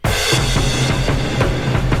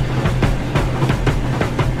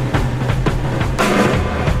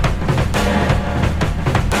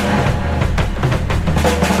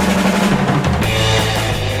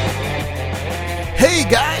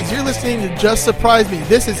listening to Just Surprise Me.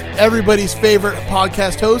 This is everybody's favorite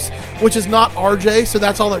podcast host, which is not RJ, so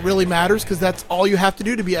that's all that really matters, because that's all you have to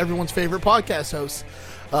do to be everyone's favorite podcast host.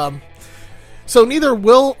 So neither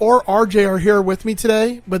Will or RJ are here with me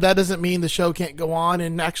today, but that doesn't mean the show can't go on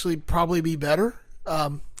and actually probably be better.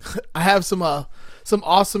 I have some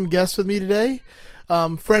awesome guests with me today.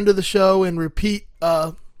 Friend of the show and repeat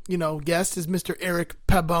guest is Mr. Eric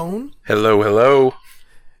Pabon. Hello.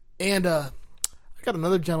 And I got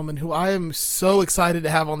another gentleman who I am so excited to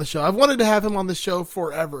have on the show. I've wanted to have him on the show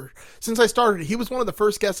forever. Since I started, he was one of the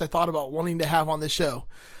first guests I thought about wanting to have on the show.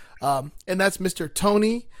 And that's Mr.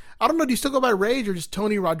 Tony. I don't know, do you still go by Rage or just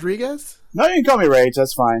Tony Rodriguez? No, you can call me Rage,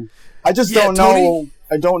 that's fine. I just don't know.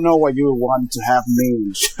 I don't know what you would want to have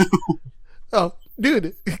me. Oh,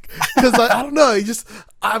 dude, because I don't know.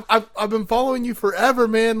 I've been following you forever,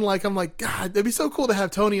 man. Like, I'm like, God, it'd be so cool to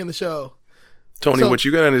have Tony on the show. Tony, what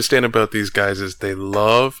you gotta understand about these guys is they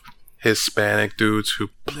love Hispanic dudes who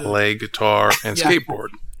play guitar and skateboard.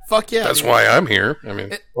 Fuck yeah. That's why I'm here. I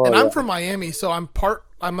mean, and I'm from Miami, so I'm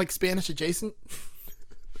like Spanish adjacent.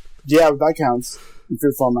 Yeah, that counts. If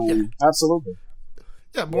you're from Miami. Yeah. Absolutely.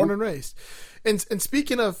 Yeah, born and raised. And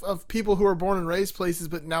speaking of people who are born and raised places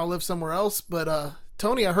but now live somewhere else, but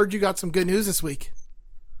Tony, I heard you got some good news this week.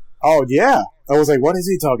 Oh, yeah. I was like, what is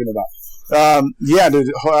he talking about? Yeah, dude.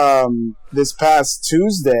 This past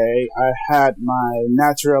Tuesday, I had my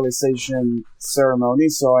naturalization ceremony,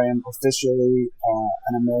 so I am officially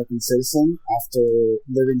an American citizen after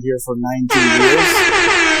living here for 19 years.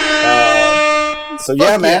 So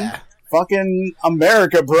yeah, man. Yeah. Fucking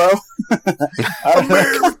America, bro.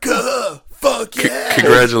 America! Fuck yeah!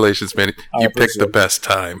 Congratulations, man. You picked the best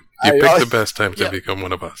time. You picked the best time to become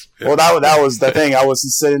one of us. Yeah. Well, that was the thing. I was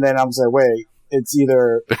sitting there and I was like, wait, it's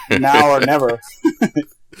either now or never.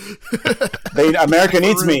 America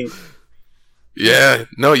needs me. Yeah.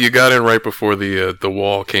 No, you got in right before the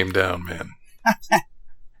wall came down, man.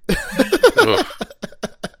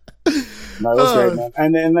 No, that's great, man.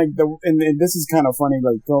 And like and this is kind of funny.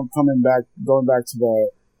 Like going back to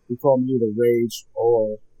you call me either Rage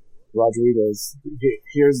or Rodriguez.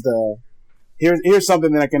 Here's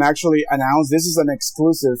something that I can actually announce. This is an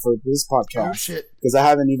exclusive for this podcast. Oh shit! Because I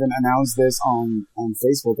haven't even announced this on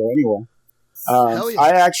Facebook or anywhere. Hell yeah. I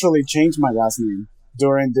actually changed my last name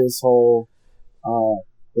during this whole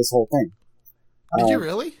thing. Did you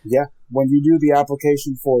really? Yeah. When you do the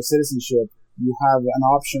application for citizenship, you have an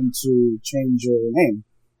option to change your name.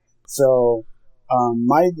 So,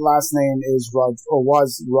 my last name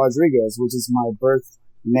was Rodriguez, which is my birth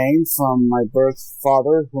name from my birth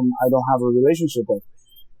father, whom I don't have a relationship with.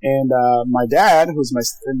 And, my dad, who's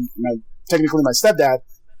technically my stepdad,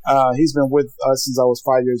 he's been with us since I was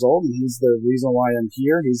 5 years old, and he's the reason why I'm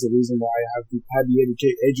here. He's the reason why I have had the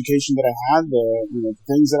education that I had, the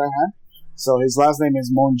things that I had. So his last name is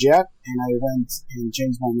Monjet, and I went and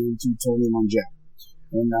changed my name to Tony Monjet.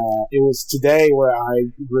 And it was today where I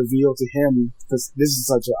revealed to him, because this is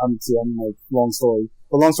such I'm like, long story.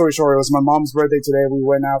 But long story short, it was my mom's birthday today. We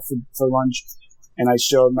went out for lunch, and I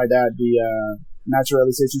showed my dad the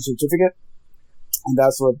naturalization certificate. And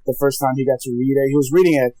that's what the first time he got to read it. He was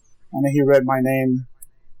reading it, and then he read my name,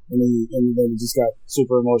 and then he just got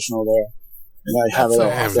super emotional there. And I have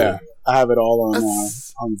I have it all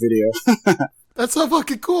on video. That's so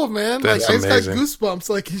fucking cool, man. That's like, I just amazing. got goosebumps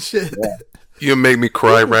like his shit. Yeah. You make me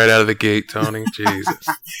cry right out of the gate, Tony. Jesus.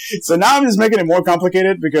 So now I'm just making it more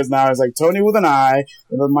complicated because now it's like Tony with an I,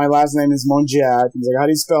 and then my last name is Mongiat. He's like, how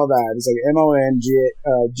do you spell that? It's like Mongiat.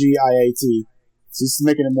 So he's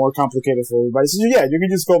making it more complicated for everybody. So yeah, you can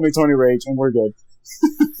just call me Tony Rage and we're good.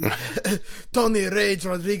 Tony Rage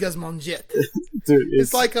Rodriguez Monjet. Dude,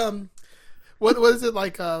 it's like what is it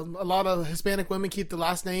like? A lot of Hispanic women keep the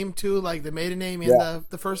last name too, like the maiden name and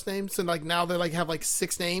the first name. So like now they like have like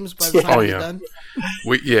 6 names by the time it's done.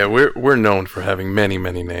 We're known for having many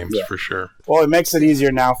names for sure. Well, it makes it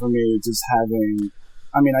easier now for me just having.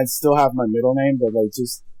 I mean, I still have my middle name, but like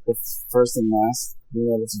just the first and last. Being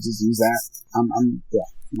able to just use that, I'm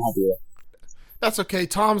happy with it. That's okay.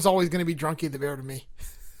 Tom's always going to be drunky the bear to me.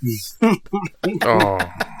 Oh.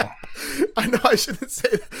 I know I shouldn't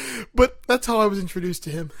say that, but that's how I was introduced to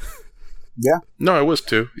him. Yeah. No, I was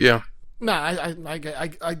too. Yeah. No,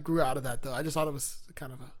 I grew out of that though. I just thought it was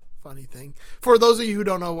kind of a funny thing. For those of you who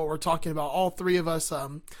don't know what we're talking about, all 3 of us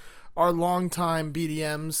are longtime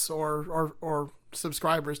BDMs or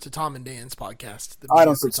subscribers to Tom and Dan's podcast. I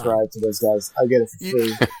don't subscribe to those guys. I get it for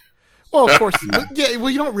free. Well, of course.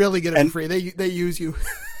 You don't really get it for free. They use you.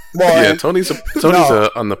 Well, yeah, Tony's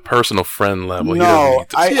on the personal friend level. No,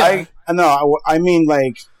 I mean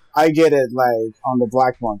like I get it like on the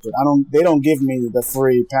black market. They don't give me the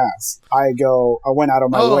free pass. I went out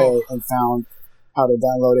of my way and found how to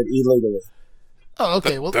download it illegally. Oh,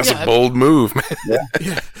 okay. Well, that's a bold move, man.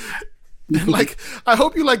 Yeah. Like, I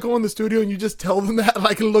hope you like go in the studio and you just tell them that,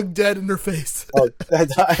 like, and look dead in their face. Oh,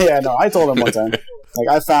 yeah, no, I told them one time. Like,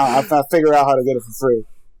 I figured out how to get it for free.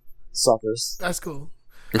 Suckers. That's cool.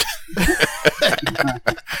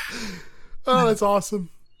 Oh, that's awesome.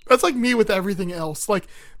 That's like me with everything else. Like,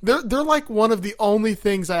 they're like one of the only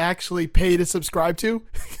things I actually pay to subscribe to.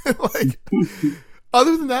 Like,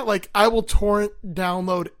 other than that, like, I will torrent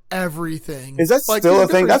download everything. Is that like, still a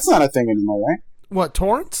thing? That's not a thing anymore, right? What,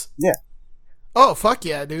 torrents? Yeah. Oh, fuck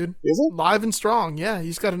yeah, dude. Is it? Live and strong. Yeah, you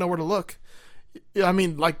just got to know where to look. Yeah, I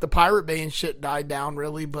mean, like, the Pirate Bay and shit died down,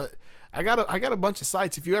 really, but I got a bunch of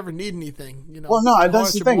sites if you ever need anything, you know. Well, no,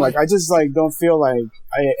 that's the thing. Boy. Like, I just, like, don't feel like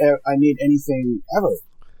I need anything ever.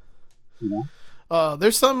 You know?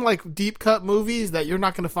 There's some, like, deep cut movies that you're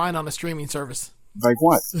not going to find on a streaming service. Like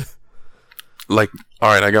what? Like,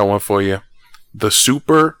 all right, I got one for you. The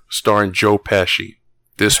Super, starring Joe Pesci.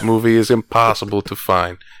 This movie is impossible to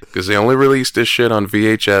find because they only released this shit on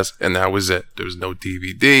VHS and that was it. There was no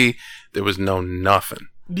DVD. There was no nothing.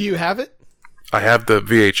 Do you have it? I have the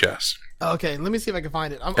VHS. Okay, let me see if I can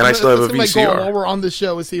find it. I still have a VCR. My goal while we're on the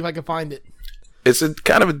show is see if I can find it. It's a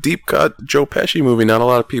kind of a deep cut Joe Pesci movie. Not a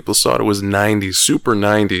lot of people saw it. It was 90s, super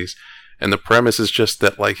 90s. And the premise is just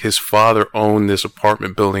that, like, his father owned this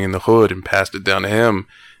apartment building in the hood and passed it down to him.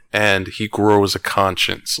 And he grows a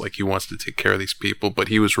conscience. Like, he wants to take care of these people. But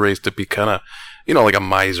he was raised to be kind of, you know, like a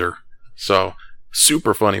miser. So,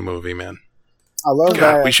 super funny movie, man. I love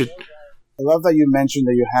that. We should... I love that you mentioned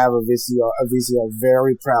that you have a VCR.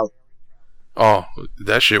 Very proud. Oh,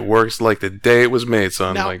 that shit works like the day it was made,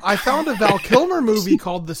 son. Now, like... I found a Val Kilmer movie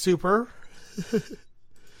called The Super.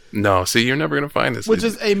 No, see, you're never going to find this. Which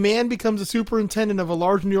is a man becomes a superintendent of a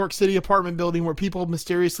large New York City apartment building where people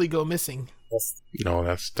mysteriously go missing. No,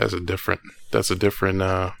 that's a different. That's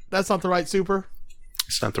not the right super?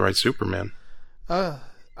 It's not the right Superman.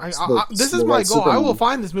 This is my goal. I will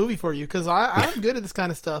find this movie for you because I'm good at this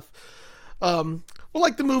kind of stuff. Well,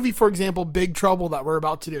 like the movie, for example, Big Trouble that we're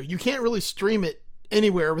about to do. You can't really stream it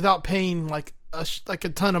anywhere without paying like a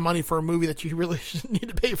ton of money for a movie that you really need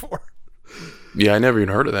to pay for. Yeah, I never even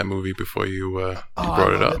heard of that movie before you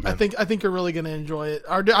brought it up. I think you're really going to enjoy it.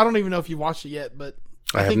 I don't even know if you watched it yet, but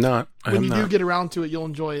I have not. When you do get around to it, you'll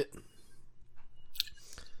enjoy it.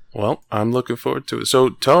 Well, I'm looking forward to it. So,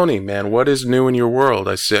 Tony, man, what is new in your world?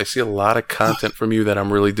 I see a lot of content from you that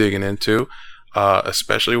I'm really digging into,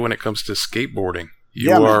 especially when it comes to skateboarding.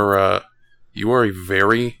 You are a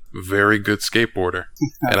very, very good skateboarder,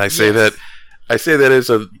 and I say that. I say that as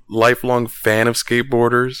a lifelong fan of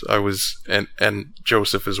skateboarders. I was, and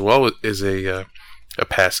Joseph as well is a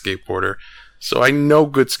past skateboarder, so I know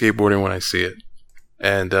good skateboarding when I see it.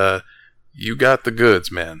 And you got the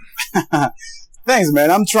goods, man. Thanks, man.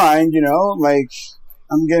 I'm trying. You know, like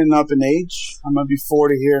I'm getting up in age. I'm gonna be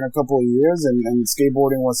 40 here in a couple of years, and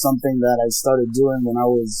skateboarding was something that I started doing when I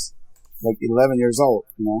was like 11 years old.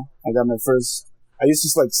 You know, I got my first. I used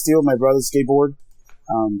to like steal my brother's skateboard.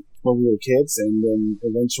 When we were kids, and then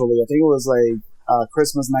eventually, I think it was like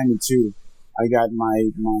Christmas '92, I got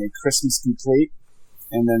my Christmas complete,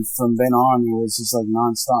 and then from then on, it was just like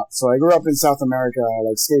nonstop. So I grew up in South America,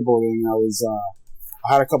 like skateboarding.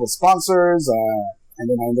 I had a couple sponsors, and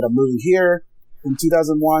then I ended up moving here in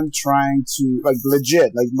 2001, trying to like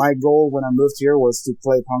legit. Like my goal when I moved here was to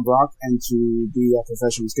play punk rock and to be a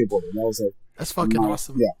professional skateboarder. That was like that's fucking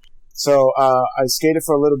awesome. Yeah. So I skated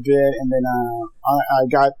for a little bit, and then I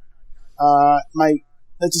got.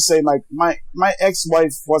 Let's just say my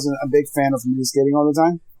ex-wife wasn't a big fan of me skating all the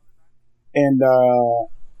time. And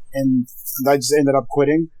I just ended up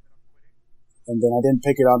quitting. And then I didn't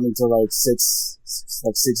pick it up until like six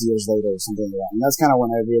years later or something like that. And that's kind of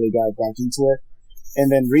when I really got back into it.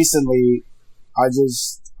 And then recently I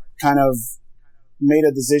just kind of made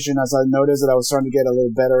a decision as I noticed that I was starting to get a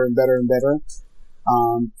little better and better and better.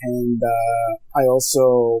 I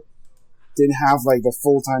also didn't have like the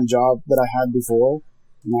full-time job that I had before.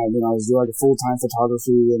 And I was doing like a full-time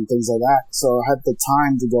photography and things like that. So I had the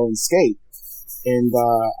time to go and skate. And,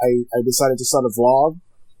 I decided to start a vlog.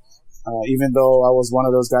 Even though I was one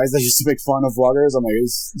of those guys that used to make fun of vloggers. I'm like,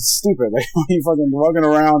 it's stupid. Like, you fucking walking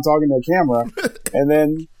around talking to a camera. and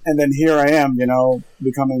then here I am, you know,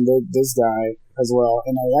 becoming this guy as well.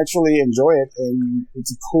 And I actually enjoy it. And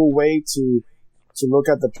it's a cool way to look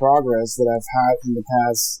at the progress that I've had in the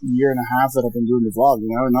past year and a half that I've been doing the vlog,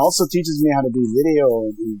 you know, and it also teaches me how to do video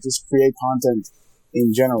and just create content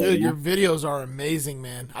in general. Dude, your videos are amazing,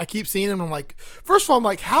 man. I keep seeing them. I'm like, first of all, I'm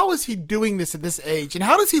like, how is he doing this at this age? And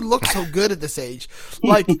how does he look so good at this age?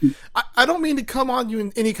 Like, I don't mean to come on you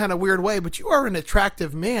in any kind of weird way, but you are an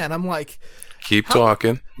attractive man. I'm like, keep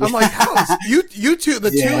talking. I'm like, how is you two,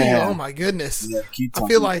 the two of you? Oh my goodness. Yeah, keep talking.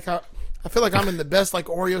 I feel like I'm in the best like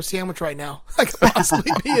Oreo sandwich right now. I could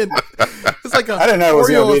possibly be in. It's like I didn't know it was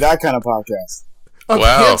going to be that kind of podcast. Of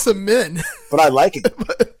handsome men. But I like it.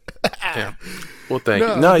 Yeah. Well, thank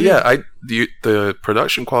you. No, yeah, the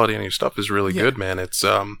production quality on your stuff is really good, man. It's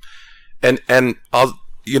and I'll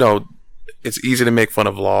it's easy to make fun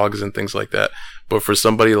of vlogs and things like that, but for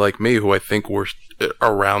somebody like me who I think we're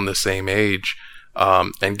around the same age,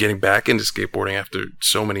 and getting back into skateboarding after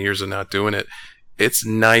so many years of not doing it, it's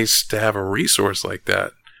nice to have a resource like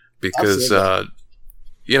that because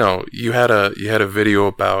you had a video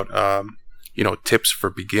about tips for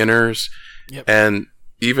beginners, and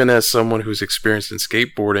even as someone who's experienced in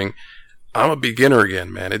skateboarding, I'm a beginner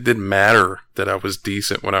again, man. It didn't matter that I was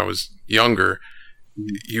decent when I was younger.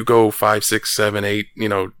 You go 5, 6, 7, 8,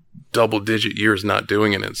 double-digit years not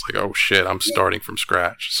doing it, and it's like, oh shit, I'm starting from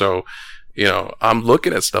scratch. So, I'm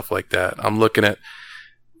looking at stuff like that. I'm looking at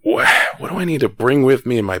what do I need to bring with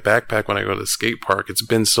me in my backpack when I go to the skate park? It's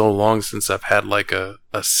been so long since I've had like a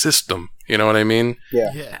system. You know what I mean?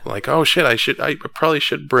 Yeah. Like, oh shit, I probably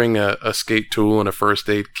should bring a skate tool and a first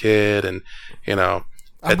aid kit, and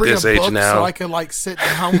at this age now, so I can like sit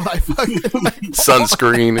down when I fucking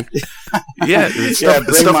sunscreen.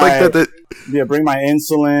 Stuff like that. Yeah, bring my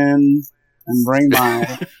insulin and bring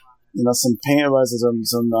my some pain,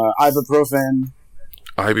 some ibuprofen.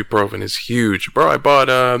 Ibuprofen is huge, bro. I bought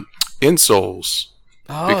insoles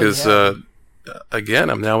because again,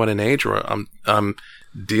 I'm now at an age where I'm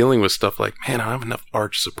dealing with stuff like, man, I don't have enough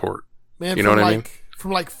arch support. Man, you know what I mean?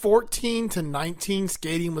 From like 14 to 19,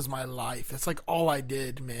 skating was my life. That's like all I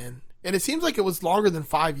did, man. And it seems like it was longer than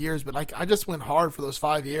 5 years, but like I just went hard for those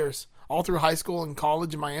 5 years, all through high school and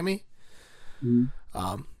college in Miami.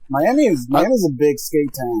 Mm-hmm. Miami is a big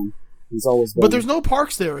skate town. It's always been. But there's no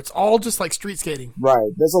parks there. It's all just like street skating.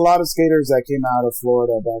 Right. There's a lot of skaters that came out of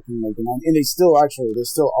Florida back in like the 90s. And there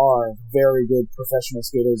still are very good professional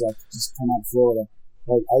skaters that just come out of Florida.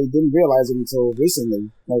 Like, I didn't realize it until recently.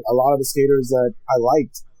 Like, a lot of the skaters that I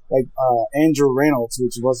liked, like Andrew Reynolds,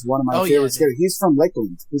 which was one of my favorite skaters. He's from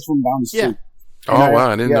Lakeland. He's from down the street. Yeah. Wow,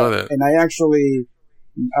 I didn't know that. And I actually,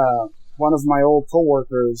 one of my old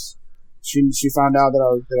coworkers, she found out that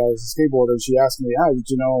I was a skateboarder, and she asked me, did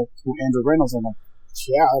you know who Andrew Reynolds is? I'm like,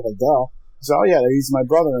 yeah, I was like, duh. So, oh yeah, he's my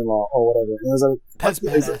brother-in-law or whatever. And it was like,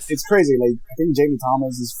 it's crazy. Like, I think Jamie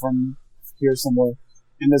Thomas is from here somewhere.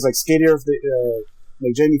 And there's like skater of the,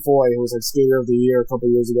 like Jamie Foy, who was like skater of the year a couple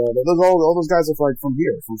of years ago. All those guys are like from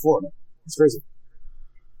here, from Florida. It's crazy.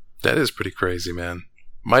 That is pretty crazy, man.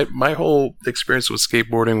 My whole experience with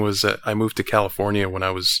skateboarding was that I moved to California when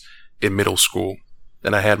I was in middle school.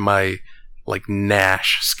 And I had my like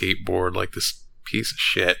Nash skateboard, like this piece of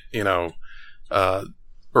shit,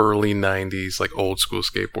 early 90s, like old school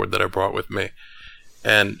skateboard that I brought with me.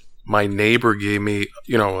 And my neighbor gave me,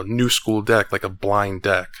 a new school deck, like a blind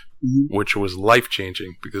deck, which was life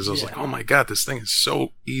changing because I was like, oh my God, this thing is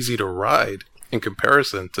so easy to ride in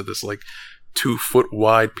comparison to this like 2 foot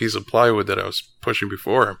wide piece of plywood that I was pushing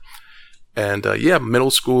before. And middle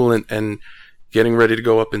school and getting ready to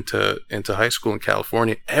go up into high school in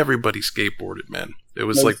California, everybody skateboarded, man. It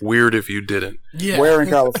was like weird if you didn't. Yeah. Where in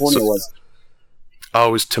California was it? Oh,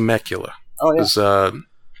 it was Temecula. Oh,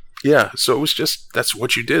 yeah. So it was just, that's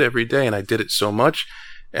what you did every day, and I did it so much,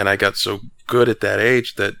 and I got so good at that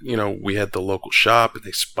age that, we had the local shop, and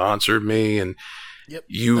they sponsored me, and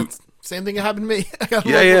same thing that happened to me. I got a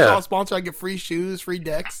local shop sponsor, I get free shoes, free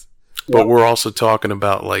decks. But we're also talking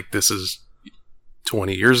about, like, this is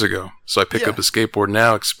 20 years ago. So I pick up a skateboard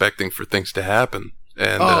now expecting for things to happen.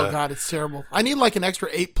 And, God, it's terrible. I need like an extra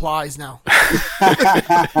 8 plies now.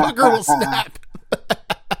 My girl will snap.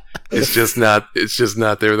 It's just not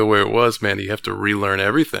there the way it was, man. You have to relearn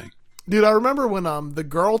everything. Dude, I remember when the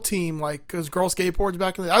girl team, like, because Girl Skateboards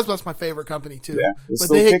back in the day, that's my favorite company too. Yeah, but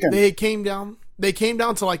they came down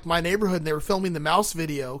to like my neighborhood and they were filming the Mouse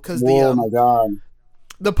video because my God.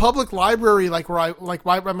 The public library, like right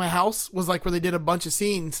by my house, was like where they did a bunch of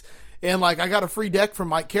scenes, and like I got a free deck from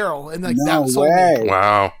Mike Carroll, and like that was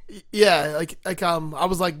wow. Yeah, I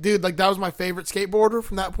was like, dude, like that was my favorite skateboarder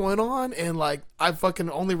from that point on, and like I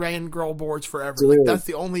fucking only ran girl boards forever. Dude. Like that's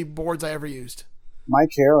the only boards I ever used. Mike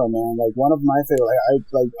Carroll, man, like one of my favorite.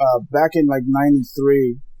 I back in like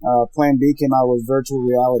 '93, Plan B came out with virtual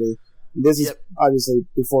reality. And this is obviously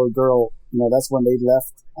before Girl. That's when they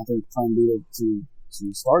left. I think Plan B to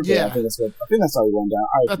Stargate. Yeah. I think that's how he went down.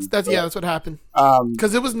 That's what happened.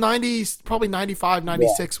 Because it was probably 95,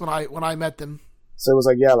 96 when I met them. So it was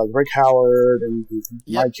like Rick Howard and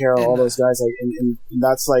Mike Carroll, all those guys. Like, and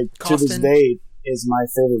that's like Costin. To this day is my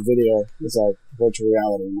favorite video. Is like virtual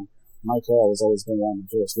reality. Mike Carroll has always been one of my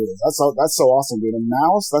favorite videos. That's so awesome, dude. And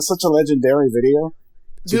Mouse, that's such a legendary video.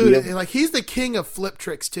 Dude, like he's the king of flip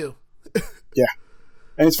tricks too. Yeah.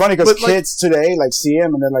 And it's funny because kids today see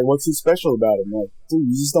him and they're like, "What's so special about him?" Like, dude,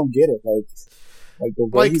 you just don't get it. Like the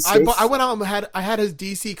way he skates. I went out and had his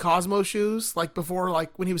DC Cosmo shoes before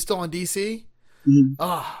when he was still on DC. Mm-hmm.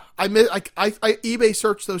 I eBay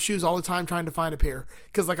searched those shoes all the time trying to find a pair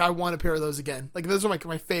because I want a pair of those again. Like those are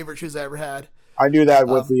my favorite shoes I ever had. I do that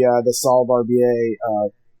with the Saul Barbier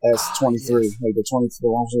S23, yes. Like the one with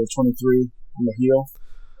the 23 on the heel.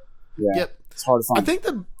 Yeah, yep. It's hard to find. I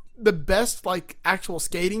think the best actual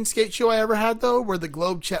skate shoe I ever had though were the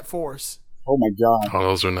Globe Chet Force. Oh my god! Oh,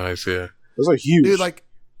 those are nice. Yeah, those are huge. Dude,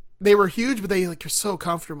 they were huge, but you're so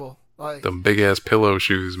comfortable. Them big ass pillow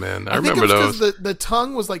shoes, man. I remember those. The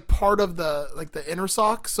tongue was part of the inner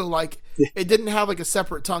sock, so it didn't have a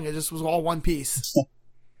separate tongue. It just was all one piece.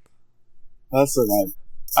 That's so nice.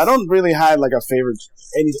 I don't really have a favorite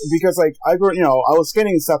because I grew, I was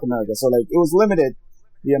skating in South America, so it was limited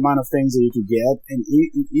the amount of things that you could get, and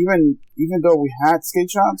even though we had skate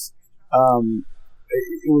shops,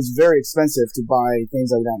 it was very expensive to buy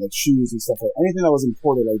things like that, like shoes and stuff anything that was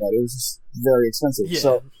imported like that. It was just very expensive. Yeah.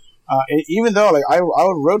 So. Even though I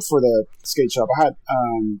rode for the skate shop,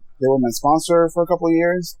 they were my sponsor for a couple of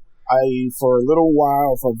years. For a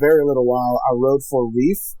very little while, I rode for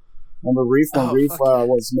Reef. Remember Reef when Reef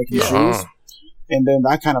was making shoes, and then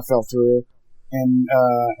that kind of fell through. And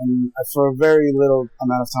for a very little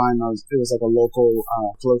amount of time, it was a local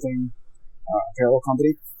clothing apparel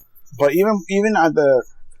company. But even at the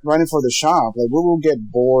running for the shop, we will get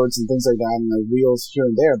boards and things like that, and wheels here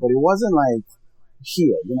and there. But it wasn't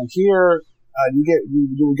here. Here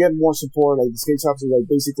you will get more support. The skate shops are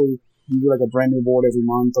basically you do a brand new board every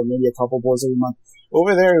month or maybe a couple boards every month.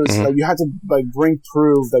 Over there it was you had to bring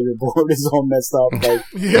proof that your board is all messed up.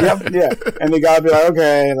 Yeah. And the guy would be like,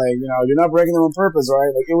 okay, you're not breaking them on purpose,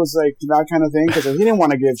 right? It was that kind of thing because he didn't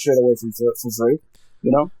want to give shit away for free,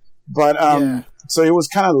 But so it was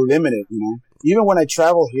kind of limited, Even when I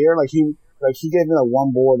travel here, he gave me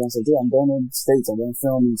one board and I said, dude, I'm going to the States, I'm going to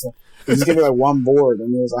film, and so he just gave me one board,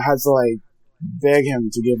 and I had to beg him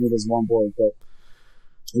to give me this one board, but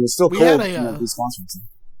it was still cool to be sponsored.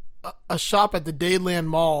 A shop at the Dadeland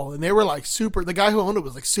Mall, and they were super. The guy who owned it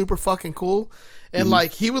was super fucking cool, and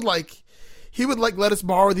he would let us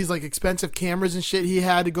borrow these expensive cameras and shit he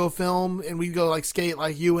had to go film, and we'd go skate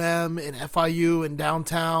UM and FIU and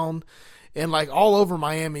downtown, and all over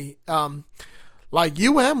Miami. UM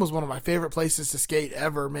was one of my favorite places to skate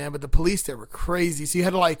ever, man. But the police there were crazy, so you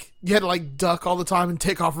had to duck all the time and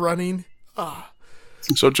take off running.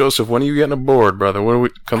 So Joseph, when are you getting a board, brother?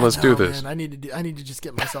 Let's do this. Man, I need to just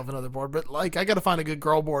get myself another board, but I got to find a good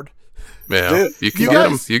girl board. Yeah, you can get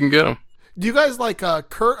them. You can get them. Do you guys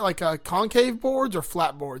concave boards or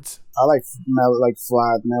flat boards? I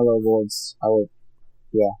flat mellow boards. I would,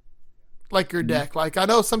 yeah. Your deck. I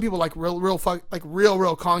know some people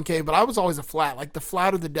real concave, but I was always a flat. The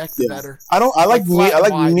flatter the deck, the better. I like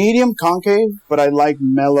medium concave, but I like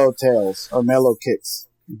mellow tails or mellow kicks.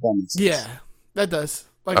 If that makes sense. Yeah, that does.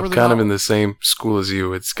 I'm kind of in the same school as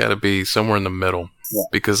you. It's got to be somewhere in the middle. Yeah.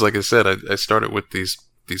 Because, like I said, I started with these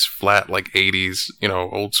flat 80s,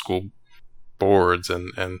 old school boards,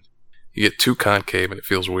 and you get too concave and it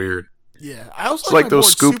feels weird. Yeah, I also it's like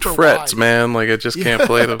those scooped frets, wide. Man. I just can't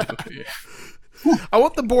play them. I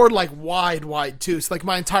want the board wide too, so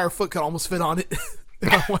my entire foot could almost fit on it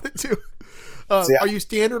if I wanted to. Are you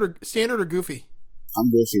standard or goofy?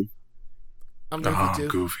 I'm goofy. I'm goofy too.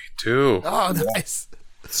 Goofy too. Oh, nice.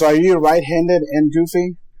 So are you right-handed and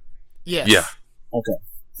goofy? Yes. Yeah. Okay,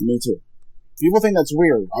 me too. People think that's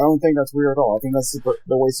weird. I don't think that's weird at all. I think that's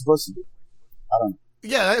the way it's supposed to be. I don't know.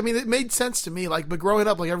 Yeah, I mean, it made sense to me. But growing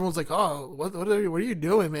up, everyone's "Oh, what are you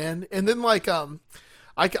doing, man?" And then I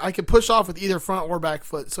could push off with either front or back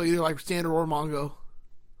foot, so either standard or Mongo.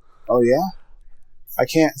 Oh yeah, I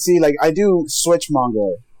can't see. I do switch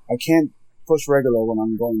Mongo. I can't push regular when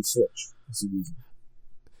I'm going switch.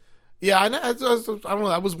 Yeah, I know. I don't know.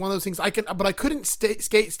 That was one of those things but I couldn't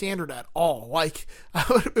skate standard at all. It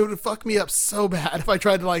would fuck me up so bad if I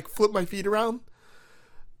tried to flip my feet around.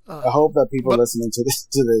 I hope that people listening to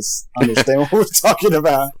this understand what we're talking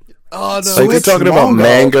about. Oh no! They're talking about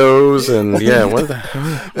mangoes and what is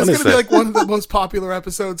it's gonna be one of the most popular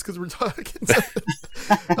episodes because we're talking.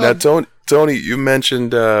 Now, Tony, you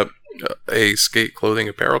mentioned a skate clothing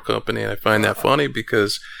apparel company, and I find that funny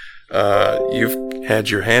because you've had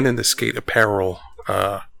your hand in the skate apparel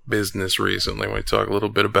business recently. Want to talk a little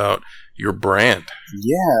bit about your brand?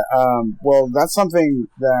 Yeah, well, that's something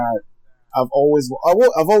that I've always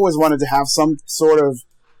wanted to have some sort of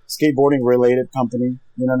skateboarding related company.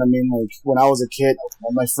 You know what I mean? Like when I was a kid,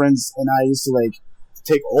 my friends and I used to like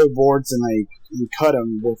take old boards and like cut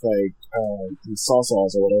them with like saws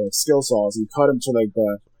or whatever, like skill saws, and cut them to like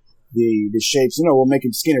the shapes. You know, we'll make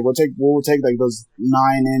them skinny. We'll take like those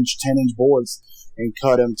 9-inch, 10-inch boards and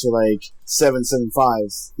cut them to like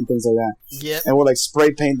 7.75s and things like that. Yeah. And we'll like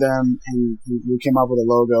spray paint them, and we came up with a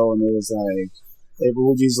logo, and it was like we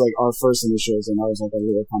would use like our first initials, and that was like a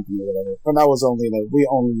little company or whatever. But that was only like we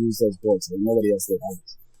only used those boards. Like nobody else did.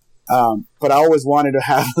 But I always wanted to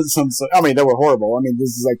have some. I mean, they were horrible. I mean, this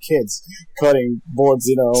is like kids cutting boards,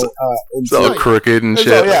 you know. It's all crooked and shit.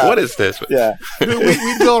 So, yeah. Like, what is this? Yeah.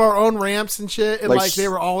 We'd build our own ramps and shit, and Like, like they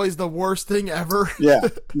were always the worst thing ever. Yeah,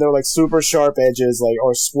 they were like super sharp edges, like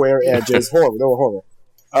or square edges. Horrible. They were horrible.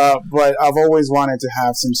 But I've always wanted to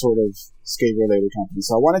have some sort of skate related company.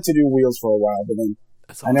 So I wanted to do wheels for a while, but then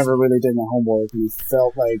That's awesome. I never really did my homework, and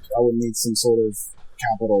felt like I would need some sort of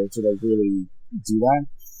capital to like really do that.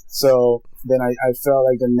 So then I felt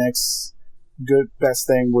like the next best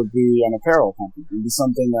thing would be an apparel company. It'd be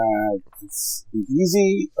something that it's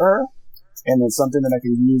easier, and it's something that I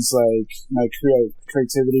can use like my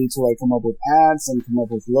creativity to like come up with ads and come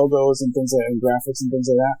up with logos and things like and graphics and things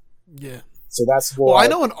like that. Yeah. So that's what. Well, I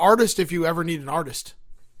know an artist if you ever need an artist.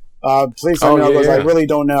 Please let me know, because I really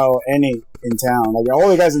don't know any in town. Like all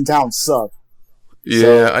the guys in town suck. Yeah,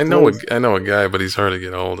 So, I know a guy, but he's hard to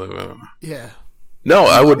get hold of. Yeah. No,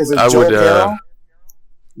 I would. Is it I Joel would. Carroll?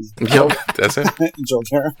 Yep, that's it. Joel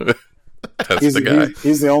Carroll. That's He's the guy.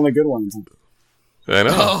 He's the only good one. I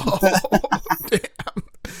know. Oh, damn.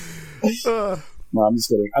 No, I'm just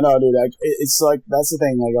kidding. I know, dude. It's like that's the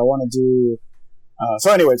thing. Like I want to do.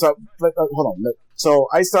 So anyway, hold on. So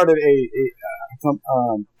I started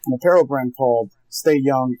an apparel brand called Stay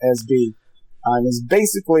Young SB, and it's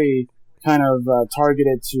basically kind of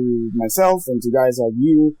targeted to myself and to guys like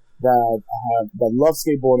you that love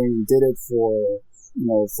skateboarding and did it for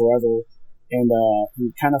forever, and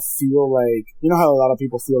you kind of feel like how a lot of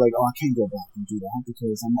people feel like, oh, I can't go back and do that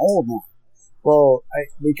because I'm old now. Well,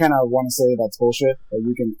 we kind of want to say that's bullshit. That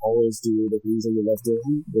you can always do the things that you love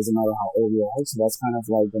doing. It doesn't matter how old you are. So that's kind of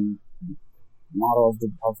like the motto of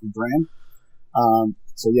the brand.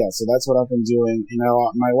 So that's what I've been doing.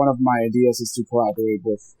 One of my ideas is to collaborate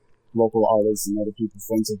with local artists and other people,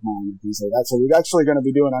 friends of mine, and things like that. So we're actually going to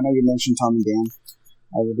be doing. I know you mentioned Tom and Dan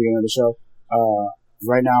at the beginning of the show.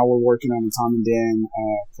 Right now we're working on a Tom and Dan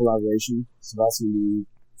collaboration. So that's going to be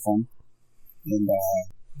fun. And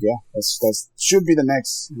yeah, that should be the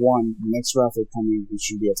next one. The next graphic coming, it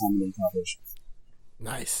should be a Tom and Dan collaboration.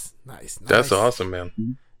 Nice. That's awesome, man.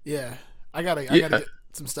 Mm-hmm. Yeah, I gotta get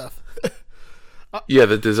some stuff. Yeah,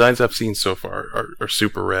 the designs I've seen so far are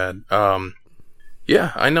super rad.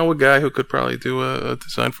 Yeah, I know a guy who could probably do a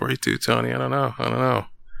design for you too, Tony. I don't know.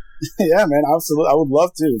 Yeah, man, absolutely. I would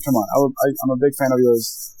love to. Come on, I'm a big fan of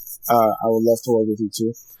yours. I would love to work with you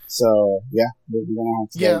too. So yeah, we're gonna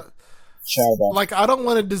have to chat about. Like, I don't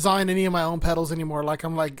want to design any of my own pedals anymore. Like,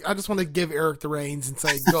 I just want to give Eric the reins and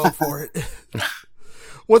say, go for it.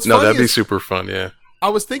 What's funny that'd be super fun. Yeah. I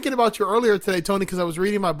was thinking about you earlier today, Tony, because I was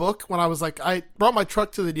reading my book when I was like, I brought my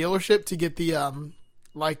truck to the dealership to get the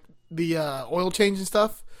oil change and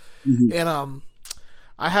stuff. Mm-hmm. And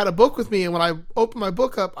I had a book with me, and when I opened my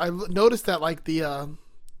book up, I noticed that like the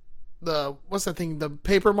what's that thing? The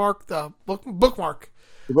paper mark, the bookmark.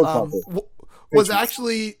 The bookmark. Was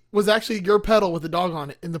actually your pedal with the dog on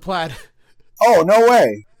it in the plaid. Oh, no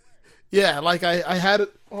way. Yeah, like I had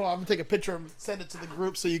it. Oh, I'm gonna take a picture and send it to the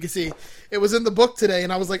group so you can see. It was in the book today,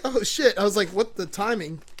 and I was like, "Oh shit!" I was like, "What the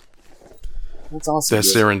timing?" That's awesome.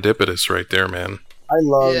 That's serendipitous, right there, man. I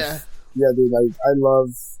love. Yeah, dude.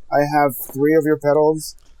 I have 3 of your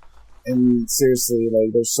pedals, and seriously,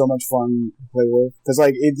 like, they're so much fun to play with. Cause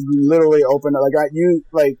like it literally opened.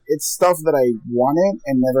 Like it's stuff that I wanted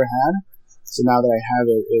and never had. So now that I have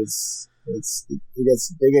it,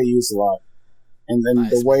 they get used a lot, and then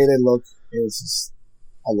the way they look is just,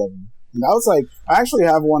 I love them. And I was like, I actually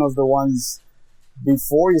have one of the ones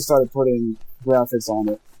before you started putting graphics on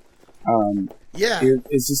it.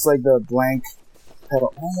 It's just like the blank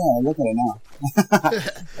pedal. Oh yeah, look at it now.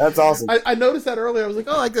 That's awesome. I noticed that earlier. I was like,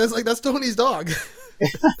 oh, that's Tony's dog. No,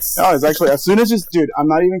 it's actually, as soon as dude, I'm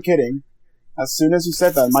not even kidding. As soon as you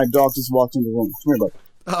said that, my dog just walked in the room. Come here, bud.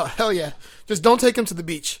 Oh, hell yeah. Just don't take him to the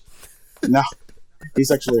beach. No.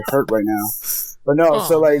 He's actually hurt right now. But no, Oh,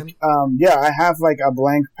 so like, man. yeah, I have like a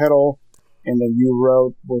blank pedal, and then you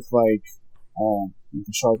wrote with like a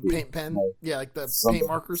Sharpie. Paint pen. Like, Yeah, like the something. paint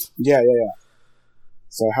markers. Yeah.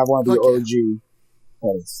 So I have one of the Fuck yeah. OG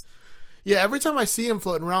pedals. Yeah, every time I see them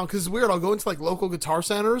floating around, because it's weird, I'll go into like local guitar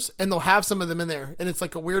centers and they'll have some of them in there, and it's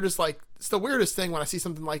like it's the weirdest thing when I see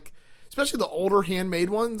something like, especially the older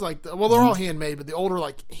handmade ones, like well, they're all handmade, but the older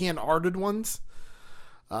like hand arted ones,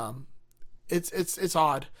 it's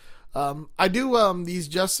odd. I do these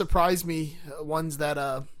Just Surprise Me ones that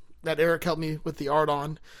Eric helped me with the art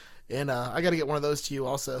on, and I got to get one of those to you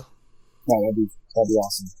also. No, that'd be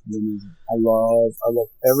awesome. I love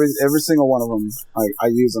every single one of them. I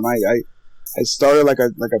use them. I started like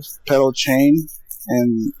a pedal chain,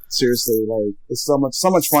 and seriously, like it's so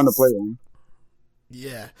much fun to play with.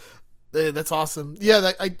 Yeah, that's awesome.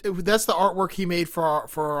 Yeah, that's the artwork he made for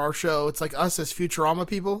our show. It's like us as Futurama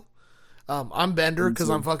people. I'm Bender because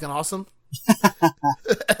I'm fucking awesome.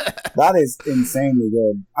 That is insanely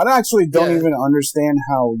good. I actually don't even understand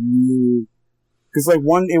how you. Because it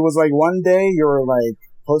was like one day you were like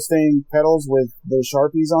posting pedals with the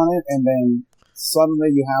Sharpies on it, and then suddenly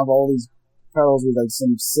you have all these pedals with like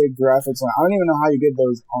some sick graphics on it. I don't even know how you get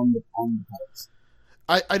those on the pedals.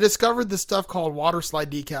 I discovered this stuff called water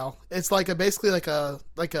slide decal. It's like basically like a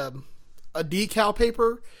decal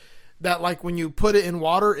paper that like when you put it in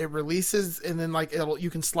water it releases, and then like you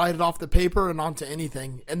can slide it off the paper and onto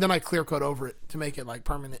anything, and then I clear coat over it to make it like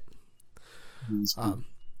permanent.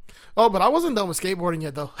 Oh, but I wasn't done with skateboarding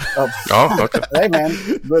yet, though. Oh, okay. Hey, man,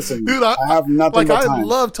 listen, dude, I have nothing but time. I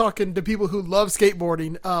love talking to people who love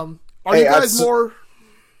skateboarding. Are you guys more...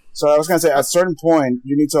 So I was going to say, at a certain point,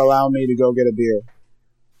 you need to allow me to go get a beer.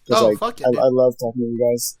 Fuck it, I love talking to you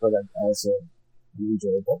guys, but I also enjoy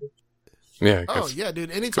it. Yeah. Yeah, dude.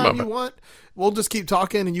 Anytime you want, we'll just keep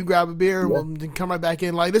talking and you grab a beer and we'll come right back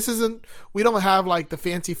in. Like, we don't have like the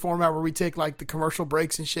fancy format where we take like the commercial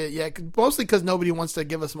breaks and shit yet. Mostly because nobody wants to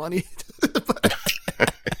give us money.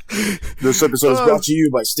 This episode is brought to you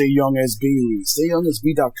by Stay Young SB.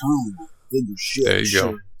 StayYoungSB.com. Get your shit. There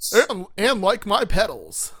you go. And like my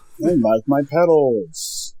pedals. And like my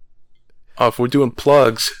pedals. If we're doing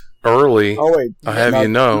plugs early, I'll have you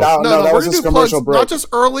know. No, that was just commercial break. Not just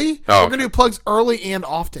early. We're going to do plugs early and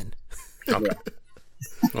often. Okay.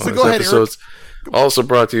 Well, so go ahead, Eric. Also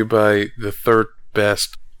brought to you by the third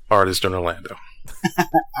best artist in Orlando.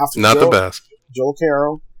 Not Joe, the best. Joel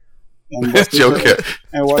Carroll. Joe Carroll.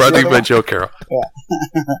 It's brought to you by Joe Carroll. Yeah.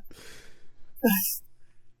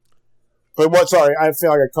 But what? Sorry, I feel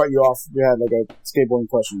like I cut you off. You had like a skateboarding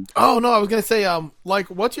question. Oh no, I was gonna say, like,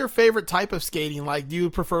 what's your favorite type of skating? Like, do you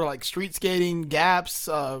prefer like street skating, gaps,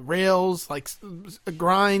 rails, like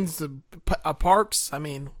grinds, parks? I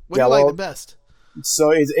mean, what do you like the best?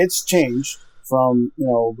 So it's changed from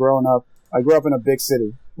growing up. I grew up in a big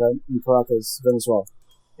city, right, in Caracas, Venezuela,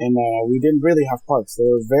 and we didn't really have parks. There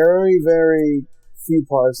were very, very few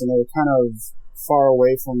parks, and they were kind of far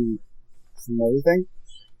away from everything.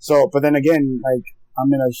 So, but then again, like,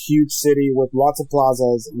 I'm in a huge city with lots of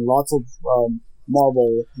plazas and lots of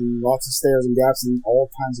marble and lots of stairs and gaps and all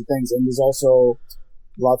kinds of things. And there's also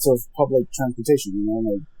lots of public transportation,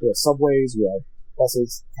 like we have subways, we have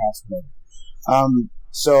buses, cabs, whatever.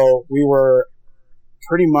 So we were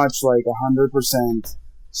pretty much like 100%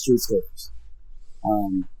 street skaters.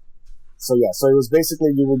 So it was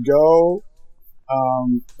basically you would go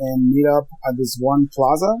and meet up at this one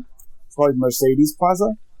plaza. It's called Mercedes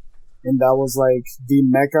Plaza. And that was like the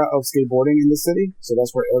mecca of skateboarding in the city. So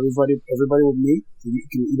that's where everybody would meet. You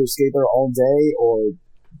can either skate there all day, or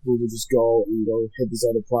we would just go hit these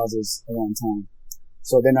other plazas around town.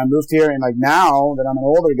 So then I moved here, and like now that I'm an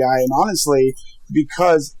older guy, and honestly,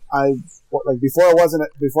 because before I was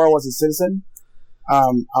a citizen,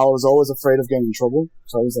 I was always afraid of getting in trouble.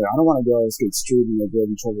 So I was like, I don't want to go skate street and get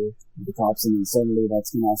in trouble with the cops, and then suddenly that's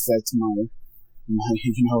going to affect my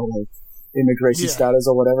immigration status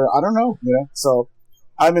or whatever. I don't know, So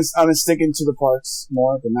I've been sticking to the parks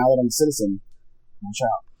more, but now that I'm a citizen, watch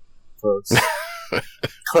out.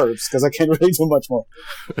 Curbs, because I can't really do much more.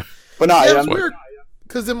 But no, it's weird.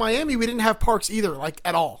 Because in Miami, we didn't have parks either, like,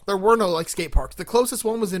 at all. There were no, like, skate parks. The closest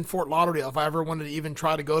one was in Fort Lauderdale, if I ever wanted to even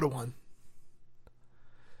try to go to one.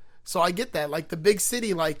 So I get that. Like, the big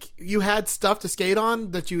city, like, you had stuff to skate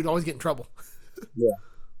on that you'd always get in trouble. Yeah.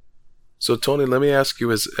 So, Tony, let me ask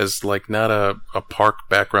you, as like not a park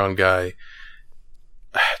background guy,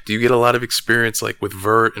 do you get a lot of experience like with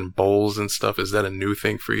vert and bowls and stuff? Is that a new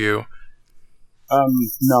thing for you?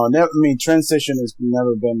 No, transition has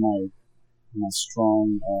never been my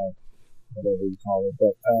strong, whatever you call it.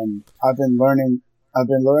 But I've been learning a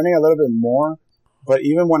little bit more But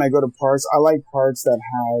even when I go to parks, I like parks that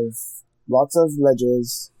have lots of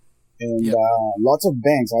ledges and lots of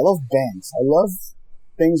banks. I love banks. I love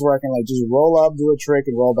things where I can like just roll up, do a trick,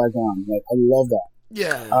 and roll back down. Like I love that.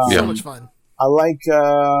 Yeah, so much fun. I like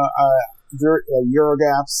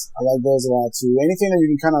Eurogaps. I like those a lot too. Anything that you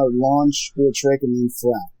can kind of launch, do a trick, and then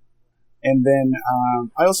flat. And then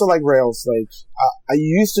I also like rails. Like I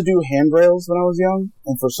used to do handrails when I was young,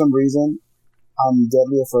 and for some reason, I'm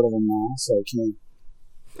deadly afraid of them now, so I can't.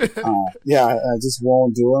 I just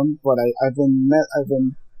won't do them. But I've been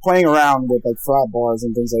playing around with like flat bars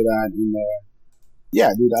and things like that, and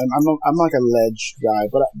dude, I'm like a ledge guy.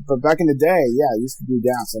 But back in the day, I used to do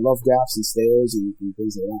gaps. I love gaps and stairs and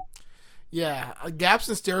things like that. Yeah, gaps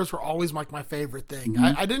and stairs were always like my favorite thing.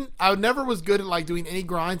 Mm-hmm. I never was good at like doing any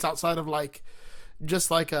grinds outside of like just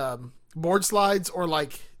like board slides or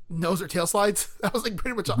like nose or tail slides. That was like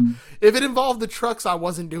pretty much all. If it involved the trucks, I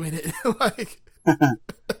wasn't doing it. Like,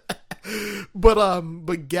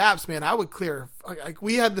 but gaps, man, I would clear. Like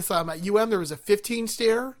we had this at UM, there was a 15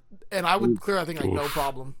 stair, and I would clear. I think like no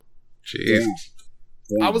problem. Jeez,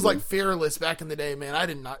 I was like fearless back in the day,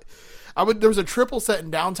 man. There was a triple set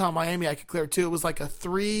in downtown Miami I could clear too. It was like a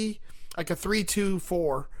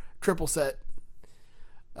 3-2-4 triple set.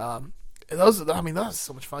 That was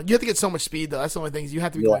so much fun. You have to get so much speed though. That's the only thing. You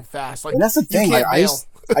have to be going fast. Like, and that's the thing. Like, I used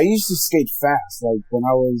to skate fast. Like when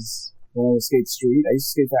I was skate street, I used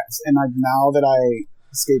to skate fast. And like now that I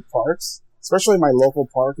skate parks, especially my local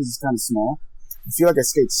park, because it's kind of small, I feel like I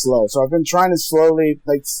skate slow. So I've been trying to slowly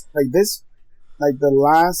like the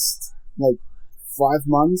last 5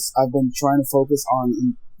 months, I've been trying to focus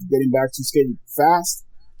on getting back to skating fast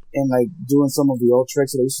and like doing some of the old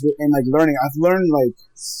tricks that I used to do and like learning. I've learned like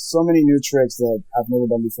so many new tricks that I've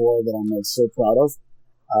never done before that I'm like so proud of.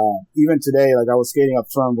 Even today, like I was skating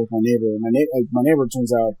up front with my neighbor, and my neighbor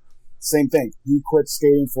turns out same thing. He quit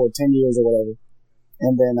skating for 10 years or whatever,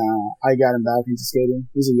 and then I got him back into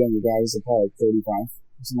skating. He's a younger guy. He's probably like 35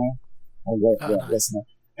 or something. Less than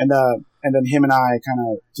that. And then him and I kind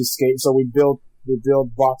of just skate. So we built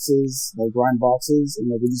boxes, like grind boxes, and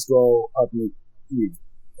like we just go up in the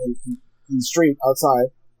street outside,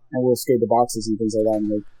 and we'll skate the boxes and things like that. And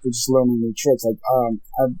like we're just learning new tricks. Like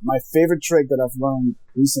my favorite trick that I've learned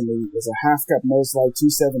recently is a half cap nose slide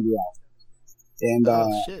 270 out, and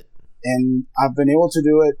and I've been able to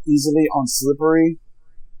do it easily on slippery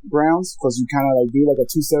grounds because you kind of like do like a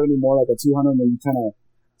 270 more like a 200, and then you kind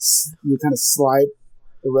of slide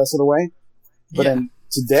the rest of the way. But then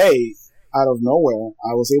today, out of nowhere,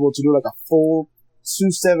 I was able to do like a full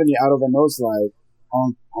 270 out of a nose slide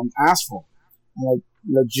on asphalt. And like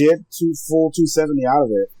legit full 270 out of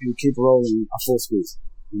it and keep rolling a full speed.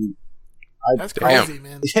 That's crazy,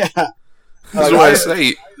 man. Yeah. That's why I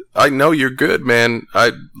say, I know you're good, man.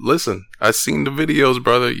 I seen the videos,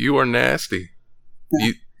 brother. You are nasty.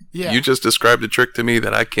 You just described a trick to me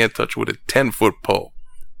that I can't touch with a 10-foot pole.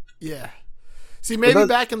 Yeah. See, maybe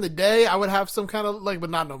back in the day, I would have some kind of but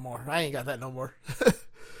not no more. I ain't got that no more.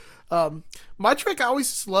 My trick I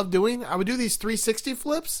always loved doing, I would do these 360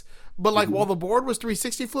 flips, but while the board was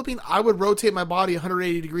 360 flipping, I would rotate my body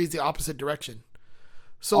 180 degrees the opposite direction.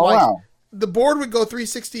 So the board would go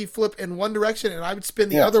 360 flip in one direction, and I would spin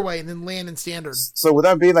the other way and then land in standard. So would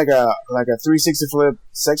that be like a 360 flip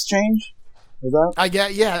sex change? Is that? I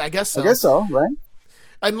guess so. I guess so, right?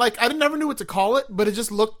 And I never knew what to call it, but it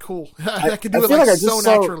just looked cool. I could do it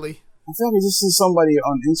naturally. I feel like I just saw somebody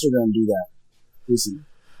on Instagram do that recently.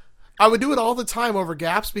 I would do it all the time over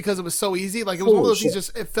gaps because it was so easy. Like it was one of those things.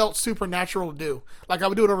 It felt super natural to do. Like I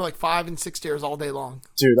would do it over 5 and 6 stairs all day long.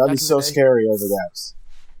 Dude, that'd be so scary over gaps.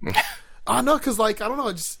 No, because I don't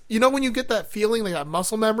know. Just when you get that feeling, like that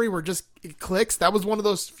muscle memory where it clicks. That was one of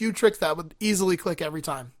those few tricks that would easily click every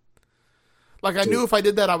time. Like I knew if I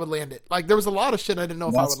did that, I would land it. Like there was a lot of shit I didn't know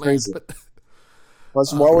if I would crazy. land. But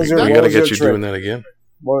what was your? We gotta get you doing that again.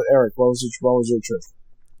 Well, Eric, what was your trick?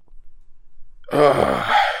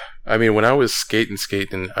 I mean, when I was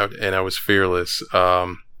skating, and I was fearless.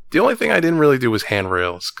 The only thing I didn't really do was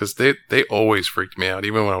handrails because they always freaked me out,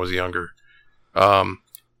 even when I was younger.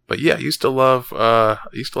 But yeah, I used to love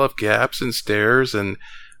gaps and stairs, and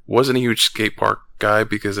wasn't a huge skate park guy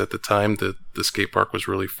because at the time the skate park was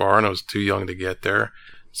really far and I was too young to get there,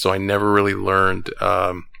 so I never really learned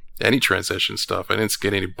any transition stuff. I didn't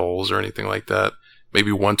skate any bowls or anything like that.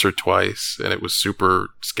 Maybe once or twice, and it was super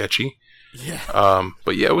sketchy. Yeah.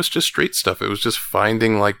 But yeah, it was just street stuff. It was just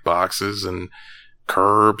finding boxes and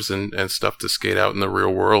curbs and stuff to skate out in the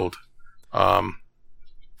real world.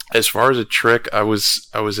 As far as a trick, I was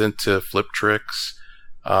into flip tricks.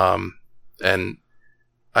 And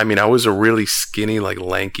I mean, I was a really skinny,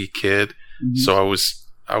 lanky kid. So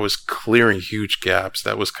I was clearing huge gaps.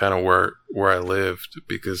 That was kind of where I lived,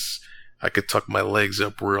 because I could tuck my legs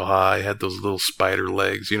up real high. I had those little spider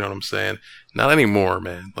legs, you know what I'm saying? Not anymore,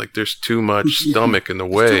 man. Like, there's too much stomach in the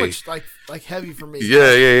way. It's too much, like heavy for me.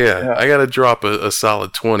 Yeah. I got to drop a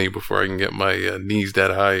solid 20 before I can get my knees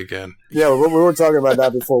that high again. Yeah, we were talking about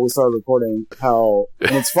that before we started recording. And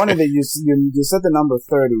it's funny that you said the number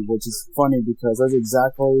 30, which is funny because that's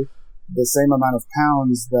exactly the same amount of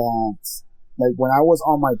pounds that, like, when I was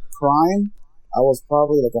on my prime, I was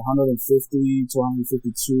probably like 150 to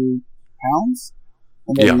 152 pounds,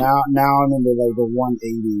 and then now I'm in the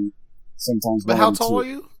 180 sometimes. But how tall are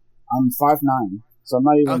you? I'm 5'9", so I'm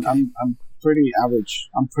not even. Okay. I'm pretty average.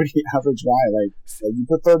 I'm pretty average guy. Like you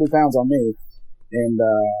put 30 pounds on me, and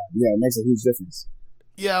it makes a huge difference.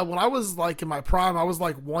 Yeah, when I was like in my prime, I was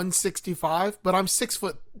like 165, but I'm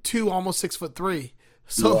 6'2", almost 6'3".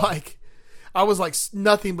 So like, I was like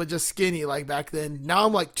nothing but just skinny like back then. Now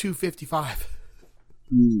I'm like 255.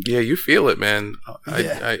 Yeah, you feel it, man.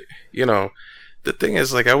 I you know, the thing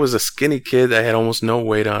is, like, I was a skinny kid. I had almost no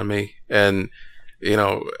weight on me. And, you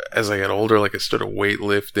know, as I got older, like, I started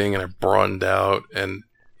weightlifting and I broadened out. And,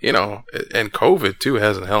 you know, and COVID, too,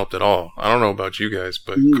 hasn't helped at all. I don't know about you guys,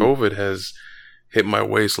 but COVID has hit my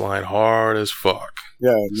waistline hard as fuck.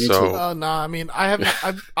 Yeah, me too. I mean,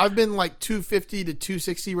 I've been like 250 to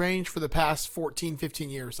 260 range for the past 14, 15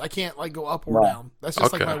 years. I can't like go up or down. That's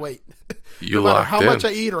just like my weight. You're no matter locked how in. much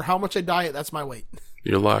I eat or how much I diet, that's my weight.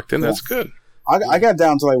 You're locked in. That's good. I got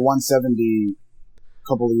down to like 170 a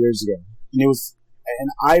couple of years ago, and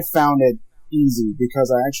I found it easy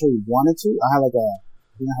because I actually wanted to. I had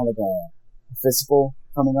a physical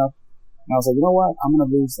coming up. And I was like, you know what? I'm going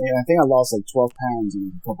to lose. And I think I lost like 12 pounds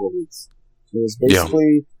in a couple of weeks. So it was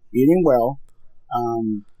basically eating well.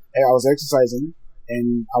 And I was exercising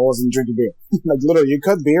and I wasn't drinking beer. Like literally, you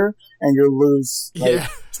cut beer and you lose like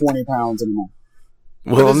 20 pounds in a month.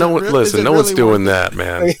 Well, no one, listen, no one's doing that,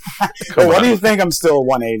 man. What do you think? I'm still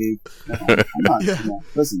 180. I'm not.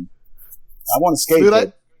 Listen, I want to skate,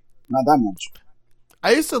 but not that much.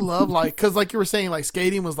 I used to love because like you were saying, like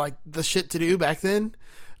skating was like the shit to do back then.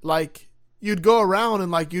 Like, you'd go around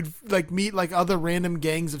and like you'd like meet like other random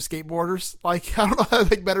gangs of skateboarders. Like, I don't know how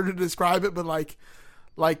like better to describe it, but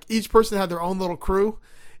like each person had their own little crew,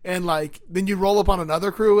 and like then you roll up on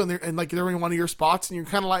another crew and like they're in one of your spots, and you're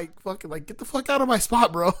kind of like fucking like get the fuck out of my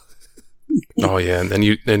spot, bro. Oh yeah, and then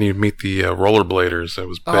you meet the rollerbladers. That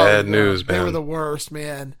was bad news, man. They were the worst,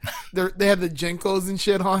 man. They had the Jenkos and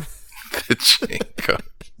shit on. The Jenko.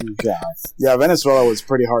 Yeah, Venezuela was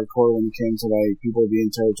pretty hardcore when it came to like people being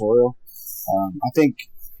territorial. I think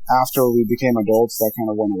after we became adults, that kind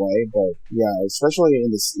of went away. But yeah, especially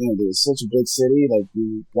in this, there's such a big city, like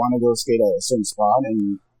you want to go skate at a certain spot,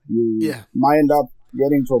 and you might end up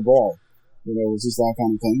getting to a brawl. It's just that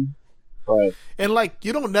kind of thing. But and like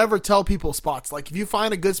you don't never tell people spots. Like if you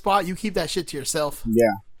find a good spot, you keep that shit to yourself. Yeah.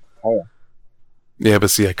 Oh yeah. Yeah,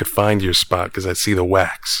 but see, I could find your spot because I see the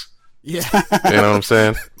wax. Yeah. You know what I'm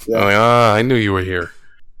saying? Yeah. I'm like, I knew you were here.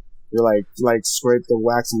 You're like scrape the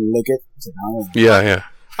wax and lick it. Like, oh. Yeah.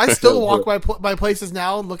 I still walk by places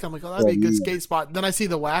now and look. I'm like, oh, that'd be a good skate spot. Then I see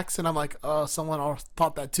the wax and I'm like, oh, someone else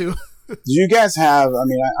thought that too. Do you guys have? I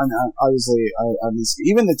mean, obviously,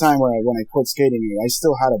 even the time when I quit skating, I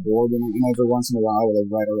still had a board, and every once in a while I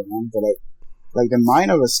would ride around. But like the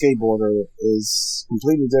mind of a skateboarder is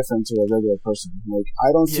completely different to a regular person. Like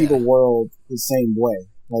I don't see the world the same way.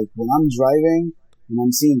 Like when I'm driving and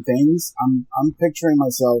I'm seeing things, I'm picturing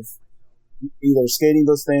myself either skating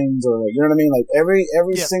those things or like, you know what I mean? Like every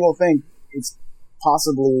single thing, it's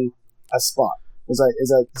possibly a spot. Is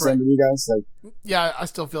that the same with you guys? Like, yeah, I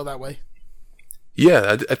still feel that way.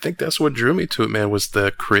 Yeah, I think that's what drew me to it, man, was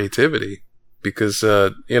the creativity. Because,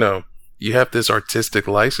 you have this artistic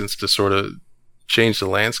license to sort of change the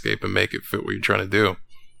landscape and make it fit what you're trying to do.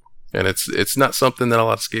 And it's not something that a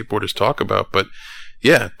lot of skateboarders talk about, but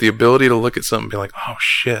yeah, the ability to look at something and be like, oh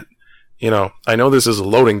shit, I know this is a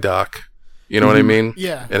loading dock, you know what I mean?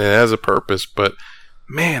 Yeah. And it has a purpose, but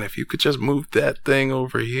man, if you could just move that thing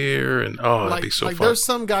over here and that'd be so fun. There's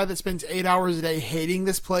some guy that spends 8 hours a day hating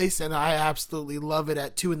this place, and I absolutely love it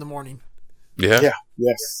at 2 a.m. Yeah. Yeah.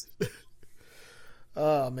 Yes.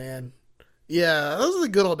 Oh man. Yeah, those are the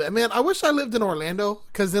good old days. Man, I wish I lived in Orlando,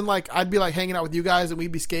 because then like I'd be like hanging out with you guys and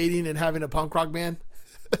we'd be skating and having a punk rock band.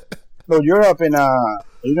 No, you're up in I'm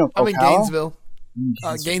in Gainesville.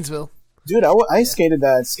 Gainesville. Dude, I skated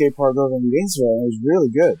that skate park over in Gainesville, and it was really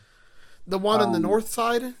good. The one on the north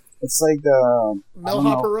side? It's like the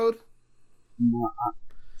Millhopper Road? No,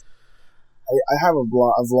 I have a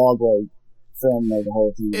vlog like film like the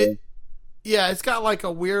whole thing. Yeah, it's got like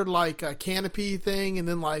a weird like canopy thing, and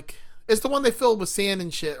then like it's the one they filled with sand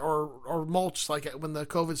and shit or mulch like when the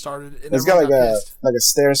COVID started. And it's got like pissed. a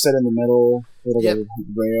stair set in the middle, with like a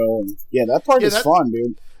rail. Yeah, that part is fun,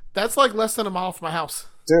 dude. That's like less than a mile from my house.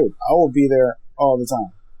 Dude, I will be there all the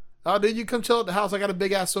time. Oh, dude, you come chill at the house. I got a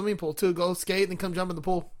big ass swimming pool too. Go skate and come jump in the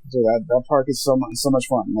pool. Dude, that park is so much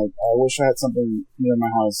fun. Like, I wish I had something near my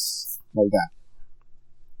house like that.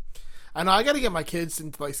 I know. I got to get my kids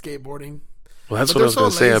into like skateboarding. Well, that's what I was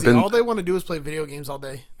going to say. All they want to do is play video games all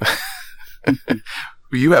day.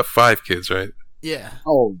 You have 5 kids, right? Yeah.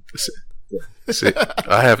 Oh. See,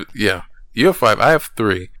 I have. Yeah, you have 5. I have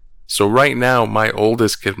 3. So right now, my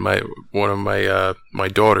oldest kid, one of my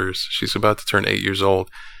daughters, she's about to turn 8 years old.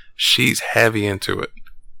 She's heavy into it.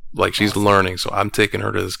 Like, she's learning. So I'm taking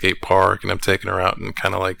her to the skate park, and I'm taking her out and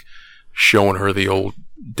kind of like showing her the old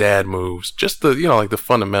dad moves, just the like the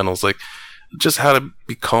fundamentals, like just how to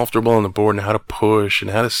be comfortable on the board and how to push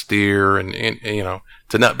and how to steer and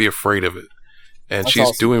to not be afraid of it. And That's she's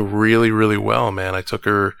awesome. doing really, really well, man. I took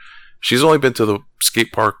her. She's only been to the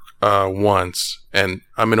skate park once, and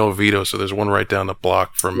I'm in Oviedo, so there's one right down the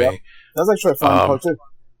block from me. That's actually a fun park too.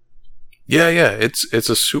 Yeah, it's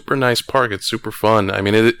a super nice park. It's super fun. I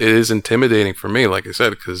mean, it is intimidating for me, like I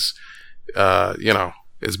said, because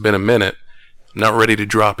it's been a minute. I'm not ready to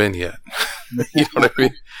drop in yet. You know what I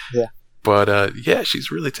mean? Yeah. But yeah,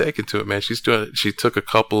 she's really taken to it, man. She took a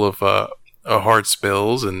couple of hard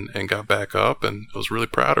spills and got back up, and I was really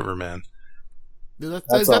proud of her, man. Dude,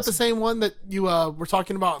 is that the same one that you were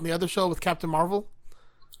talking about in the other show with Captain Marvel?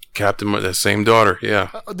 The same daughter,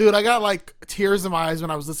 yeah. Dude, I got like tears in my eyes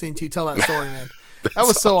when I was listening to you tell that story, man. That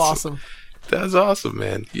was so awesome. That's awesome,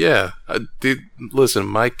 man. Yeah, dude. Listen,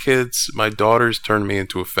 my daughters turned me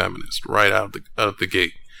into a feminist right out of the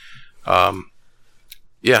gate.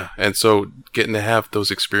 Yeah, and so getting to have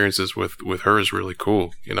those experiences with her is really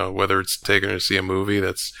cool. Whether it's taking her to see a movie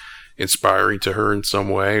that's inspiring to her in some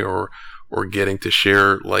way, or getting to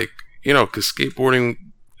share, like, because skateboarding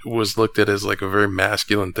was looked at as like a very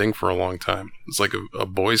masculine thing for a long time. It's like a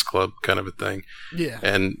boys club kind of a thing. Yeah.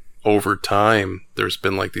 And over time, there's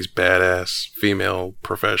been like these badass female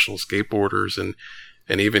professional skateboarders and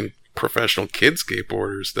even professional kid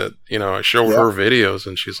skateboarders that, I show her videos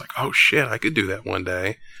and she's like, oh shit, I could do that one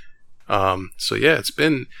day. So yeah, it's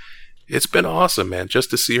been awesome, man, just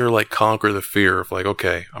to see her like conquer the fear of like,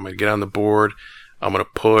 okay, I'm going to get on the board, I'm going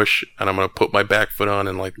to push, and I'm going to put my back foot on,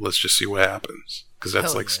 and like, let's just see what happens. Because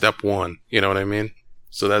that's like step one. You know what I mean?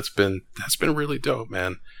 So that's been really dope,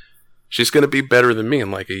 man. She's going to be better than me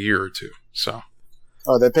in like a year or two. So.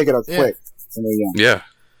 Oh, they pick it up quick. Yeah.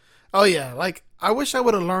 Oh, yeah. Like, I wish I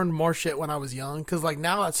would have learned more shit when I was young. Because, like,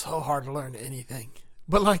 now it's so hard to learn anything.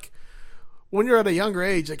 But, like, when you're at a younger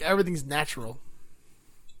age, like, everything's natural.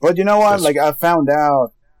 But you know what? Like, I found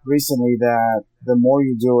out recently that the more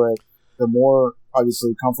you do it, the more,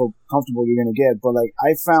 obviously, comfortable you're going to get. But, like,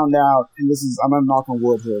 I found out, and I'm going to knock on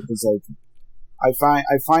wood here, because, like, I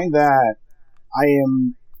find that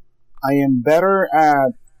I am better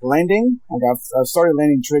at landing. Like, I've started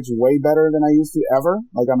landing tricks way better than I used to ever.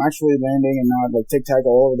 Like, I'm actually landing and not, like, tic-tac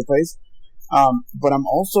all over the place. But I'm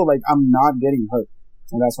also, like, I'm not getting hurt.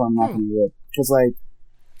 And that's why I'm knocking on wood. Because, like,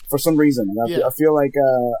 for some reason, I feel like,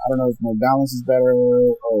 I don't know if my balance is better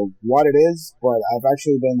or what it is, but I've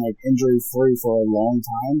actually been, like, injury-free for a long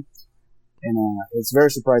time. And, it's very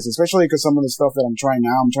surprising, especially because some of the stuff that I'm trying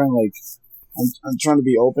now, I'm trying to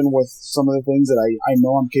be open with some of the things that I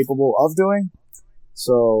know I'm capable of doing.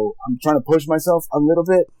 So I'm trying to push myself a little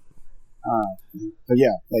bit. But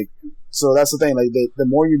yeah, like, so that's the thing. Like, the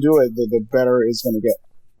more you do it, the better it's going to get.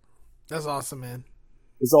 That's awesome, man.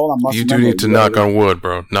 It's all on muscle You do memory. need to knock on wood,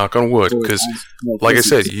 bro. Knock on wood, because, like I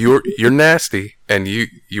said, you're nasty, and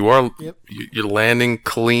you're landing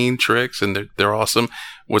clean tricks, and they're awesome.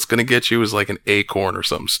 What's gonna get you is like an acorn or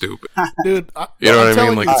something stupid, dude. You know what I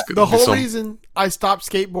mean? Like, the whole reason I stopped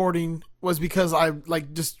skateboarding was because I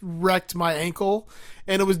like just wrecked my ankle,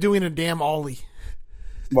 and it was doing a damn ollie.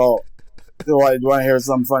 Well, do I want to hear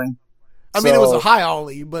something funny? I mean, it was a high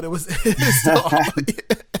ollie, but it was still ollie.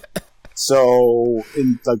 So,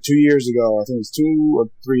 in like 2 years ago, I think it was 2 or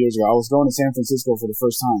 3 years ago, I was going to San Francisco for the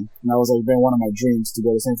first time. And that was like been one of my dreams to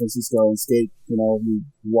go to San Francisco and skate.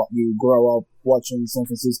 You grow up watching San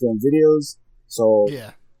Francisco in videos. So,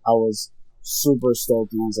 yeah. I was super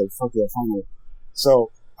stoked and I was like, fuck yeah, finally.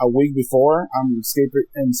 So, a week before, I'm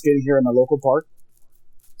skating here in a local park.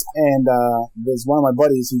 And, there's one of my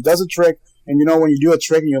buddies who does a trick. And when you do a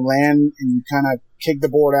trick and you land and you kind of kick the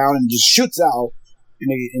board out and it just shoots out.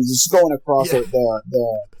 And just going across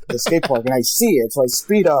the skate park, and I see it, so I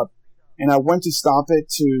speed up, and I went to stop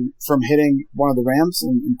it from hitting one of the ramps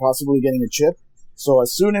and possibly getting a chip. So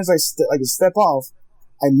as soon as I step off,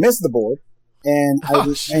 I miss the board, and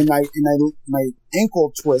my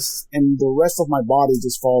ankle twists, and the rest of my body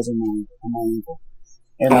just falls on my ankle,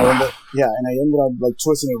 and I ended up like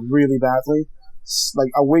twisting it really badly.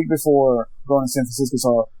 Like a week before going to San Francisco,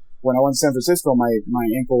 so when I went to San Francisco, my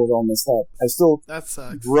ankle was all messed up. I still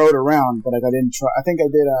rode around, but like I didn't try. I think I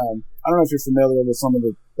did. I don't know if you're familiar with some of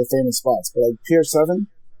the famous spots, but like Pier 7,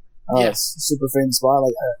 super famous spot.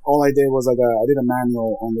 Like all I did was I did a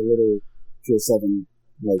manual on the little Pier 7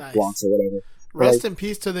 blocks or whatever. Rest in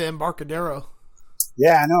peace to the Embarcadero.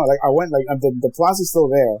 Yeah, I know. Like I went, the plaza's still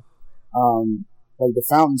there. Like the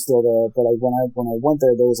fountain's still there, but like when I went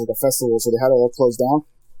there was like a festival, so they had it all closed down.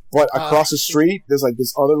 But across the street, there's like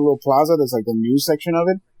this other little plaza. There's like the news section of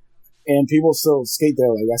it, and people still skate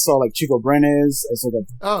there. Like I saw like Chico Brenes, I saw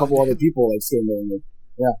a couple other people like skating there.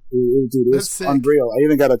 And, dude, it was unreal. I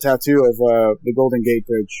even got a tattoo of the Golden Gate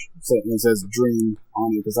Bridge, and it says "Dream"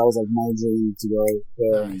 on it because that was like my dream to go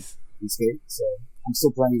there and skate. So I'm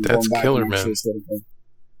still planning on going back. That's killer, man.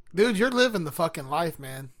 Dude, you're living the fucking life,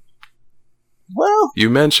 man. Well, you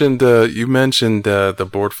mentioned the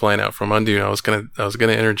board flying out from under you. I was gonna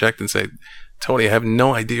interject and say, Tony, I have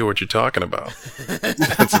no idea what you're talking about.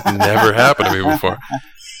 That's never happened to me before.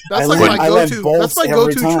 That's my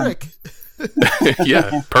go-to trick.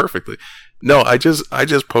 Yeah, perfectly. No, I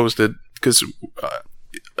just posted because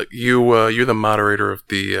you're the moderator of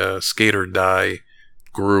the Skate or Die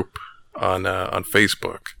group on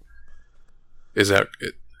Facebook. Is that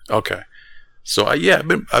it? Okay? So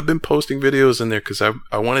I've been posting videos in there because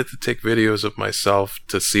I wanted to take videos of myself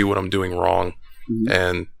to see what I'm doing wrong,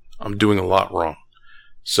 and I'm doing a lot wrong.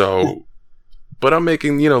 So, but I'm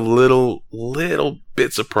making little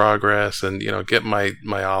bits of progress, and getting my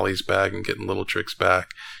ollies back and getting little tricks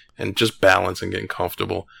back, and just balance and getting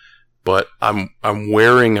comfortable. But I'm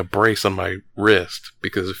wearing a brace on my wrist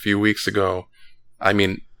because a few weeks ago,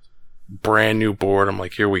 brand new board. I'm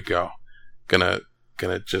like, here we go, gonna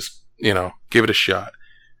just give it a shot.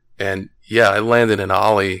 And I landed an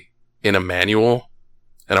ollie in a manual,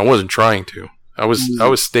 and I wasn't trying to. I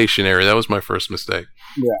was stationary. That was my first mistake.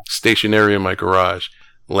 Yeah. Stationary in my garage.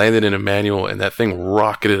 Landed in a manual, and that thing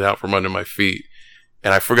rocketed out from under my feet.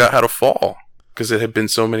 And I forgot how to fall because it had been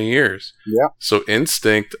so many years. Yeah. So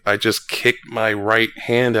instinct, I just kicked my right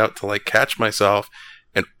hand out to catch myself,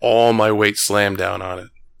 and all my weight slammed down on it.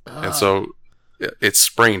 And so it's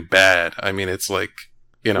sprained bad. It's like,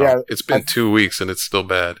 it's been 2 weeks and it's still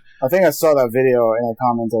bad. I think I saw that video and I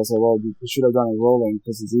commented, I said, well, you should have done it rolling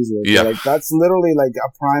because it's easier. Yeah. But, that's literally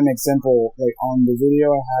a prime example, on the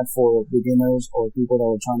video I had for beginners or people that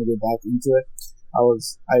were trying to get back into it. I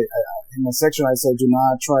in the section I said, do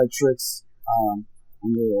not try tricks, on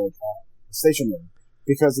the stationary.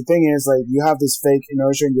 Because the thing is, you have this fake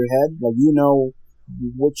inertia in your head,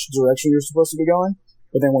 which direction you're supposed to be going.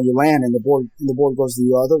 But then when you land and the board goes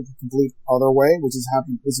the complete other way, which is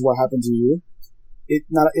what happened to you, it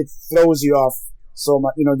throws you off so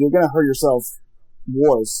much. You're gonna hurt yourself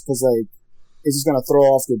worse because it's just gonna throw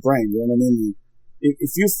off your brain. You know what I mean?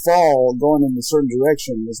 If you fall going in a certain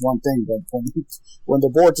direction is one thing, but when the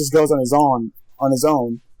board just goes on his own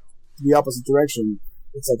the opposite direction,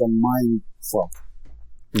 it's like a mind fuck.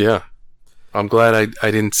 Yeah. I'm glad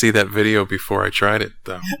I didn't see that video before I tried it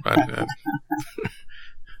though.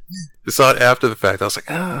 I saw it after the fact. I was like,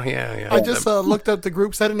 oh, yeah. I just looked up the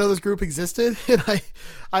groups. I didn't know this group existed. And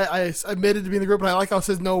I admitted to be in the group, and I like how it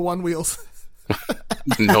says no one wheels.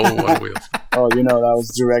 No one wheels. Oh, that was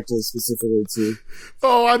directed specifically to...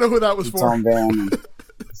 Oh, I know who that was for. Tom Van.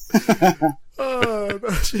 Oh,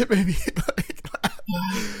 that shit made me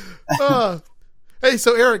Hey,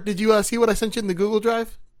 so Eric, did you see what I sent you in the Google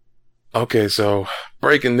Drive? Okay, so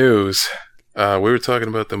breaking news. We were talking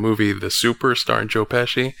about the movie The Super starring Joe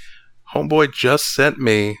Pesci. Homeboy just sent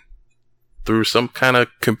me, through some kind of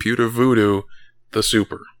computer voodoo, The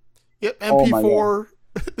Super. Yep, MP4.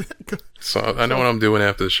 So I know what I'm doing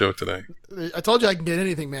after the show today. I told you I can get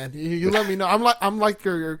anything, man. You let me know. I'm like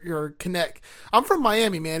your connect. I'm from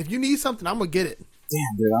Miami, man. If you need something, I'm gonna get it.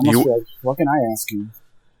 Damn, dude. I must be like, what can I ask you?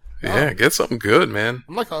 Yeah, get something good, man.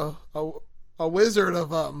 I'm like a wizard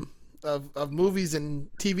of movies and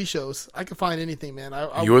TV shows. I can find anything, man.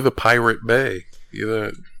 You're the Pirate Bay.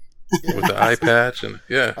 You're with the eye patch and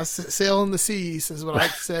I sail in the seas is what I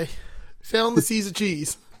like to say. Sail in the seas of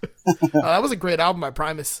cheese. That was a great album by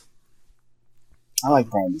Primus. I like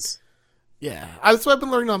Primus. Yeah, that's what I've been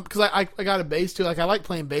learning on because I got a bass too. I like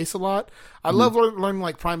playing bass a lot. I love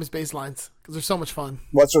learning Primus bass lines because they're so much fun.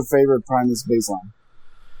 What's your favorite Primus bass line?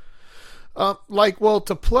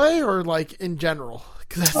 To play or like in general?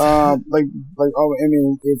 I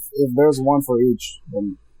mean, if there's one for each,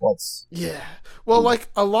 then what's? Yeah. Well, like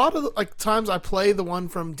a lot of times I play the one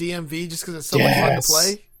from DMV just because it's so much fun to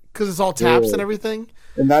play because it's all taps and everything.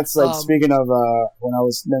 And that's like speaking of when I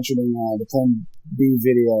was mentioning the Plan B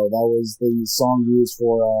video, that was the song used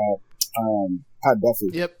for Pat Duffy.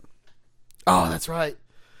 Yep. Oh, that's right.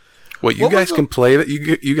 What guys can play that?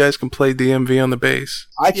 You guys can play DMV on the bass?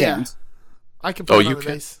 I can't. Yeah. I can play on the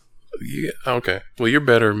bass. Yeah, okay. Well, you're a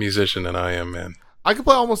better musician than I am, man. I can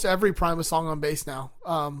play almost every Primus song on bass now.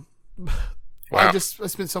 Wow. I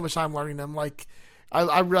spent so much time learning them. Like,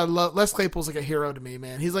 I love Les Claypool's like a hero to me,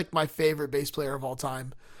 man. He's like my favorite bass player of all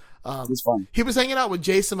time. He's fun. He was hanging out with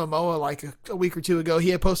Jason Momoa like a week or two ago. He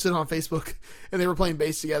had posted it on Facebook, and they were playing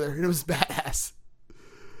bass together, and it was badass.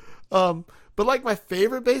 But like my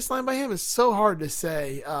favorite bass line by him is so hard to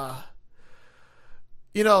say.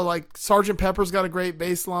 Like Sgt. Pepper's got a great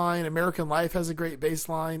bass line. American Life has a great bass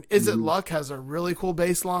line. Is It Luck has a really cool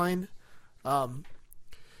bass line.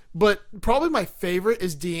 But probably my favorite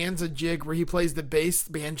is De-Anza Jig, where he plays the bass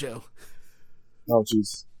banjo. Oh,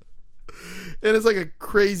 jeez. And it's like a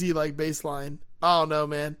crazy like bass line. I don't know,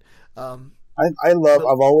 man. I've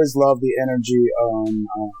always loved the energy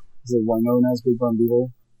is it Wynona's Big Bun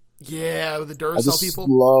Beaver? Yeah, with the Duracell people. I just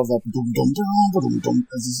love that.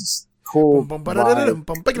 It's just cool.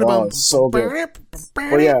 Oh, it's so good.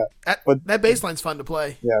 But yeah, that bass line's fun to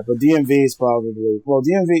play. Yeah, but DMV is probably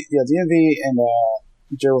DMV and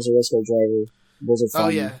Gerald's a Resco Driver. Those are fun. Oh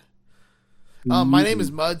yeah. My Name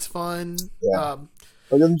is Mud's fun. Yeah.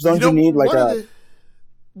 But don't you need like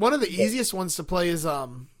one of the easiest ones to play is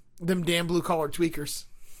them damn Blue Collar Tweakers.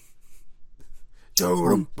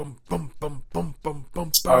 And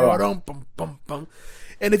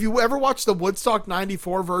if you ever watch the Woodstock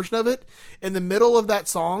 94 version of it, in the middle of that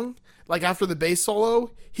song, like after the bass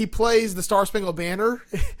solo, he plays the Star Spangled Banner.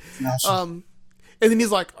 And then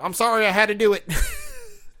he's like, I'm sorry I had to do it.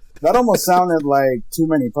 That almost sounded like Too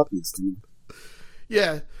Many Puppies to me.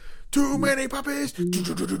 Yeah. Too Many Puppies.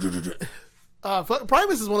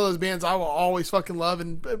 Primus is one of those bands I will always fucking love.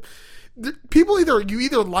 And people you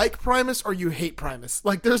either like Primus or you hate Primus.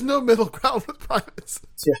 Like, there's no middle ground with Primus.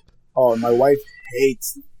 Yeah. Oh, my wife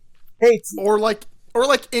hates it. Or like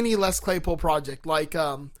any Les Claypool project. Like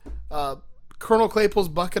Colonel Claypool's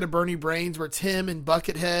Bucket of Bernie Brains, where it's him and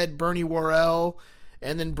Buckethead, Bernie Worrell,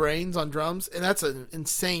 and then Brains on drums. And that's an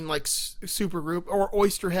insane, like, super group. Or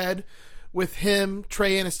Oysterhead with him,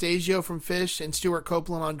 Trey Anastasio from Fish, and Stuart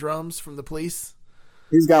Copeland on drums from The Police.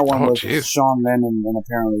 He's got one with Sean Lennon, and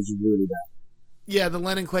apparently it's really bad. Yeah, the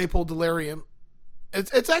Lennon Claypool Delirium.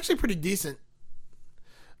 It's actually pretty decent.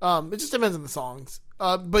 It just depends on the songs.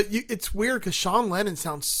 But it's weird because Sean Lennon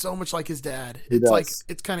sounds so much like his dad.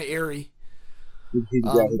 It's kind of airy. He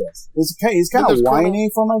does. He's kind of whiny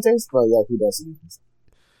for my taste, but yeah, he does.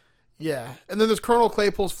 Yeah, and then there's Colonel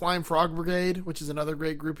Claypool's Flying Frog Brigade, which is another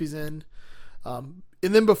great group he's in. And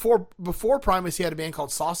then before Primus, he had a band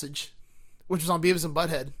called Sausage, which was on Beavis and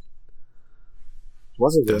Butthead.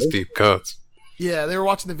 Was it? That's deep cuts. Yeah, they were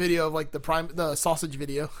watching the video of like the Sausage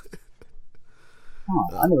video. Oh,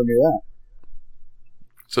 I never knew that.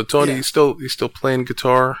 So Tony, you still playing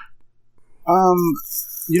guitar?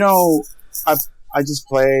 I just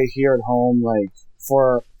play here at home. Like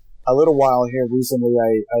for a little while here recently,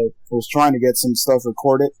 I was trying to get some stuff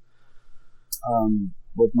recorded.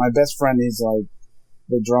 With my best friend, he's like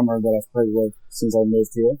the drummer that I've played with since I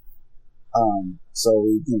moved here. So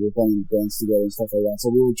we're playing bands together and stuff like that. So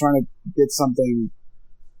we were trying to get something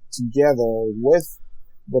together with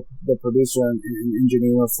the producer and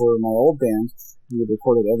engineer for my old band. We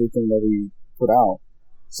recorded everything that we put out.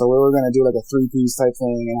 So we were going to do like a 3-piece type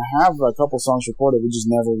thing, and I have a couple songs recorded, we just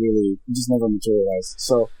never materialized.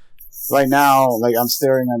 So right now, like, I'm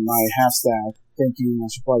staring at my half stack, thinking I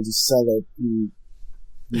should probably just sell it and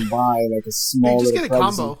buy like a small just little get a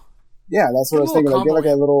combo. Yeah, that's what I was thinking. Like, get like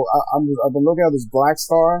a little. I've been looking at this Black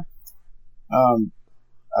Star.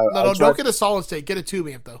 Don't get a solid state. Get a tube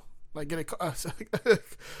amp though. Like get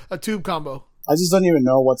a tube combo. I just don't even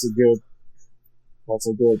know what's a good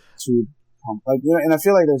tube combo. Like, and I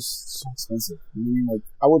feel like they're so expensive. I mean, like,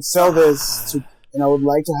 I would sell this and I would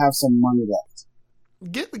like to have some money left.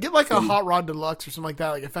 Get like a Hot Rod Deluxe or something like that,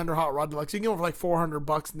 like a Fender Hot Rod Deluxe. You can get them for like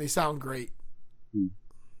 $400 and they sound great.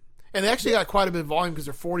 And they actually got quite a bit of volume because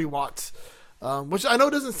they're 40 watts, which I know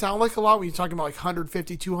doesn't sound like a lot when you're talking about like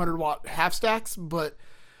 150, 200 watt half stacks, but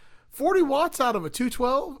 40 watts out of a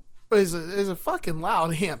 212 is a fucking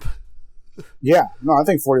loud amp. Yeah, no, I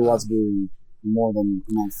think 40 watts would be more than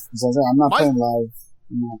enough. I'm not playing live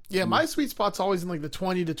Yeah, my sweet spot's always in like the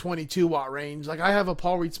 20 to 22 watt range. Like I have a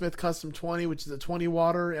Paul Reed Smith Custom 20, which is a 20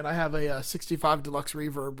 watter, and I have a 65 Deluxe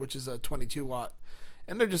Reverb, which is a 22 watt.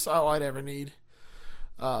 And they're just all I'd ever need.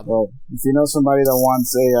 Well, if you know somebody that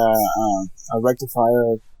wants a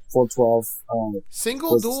rectifier 412,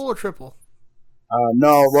 single, dual, or triple?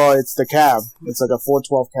 No, well, it's the cab. It's like a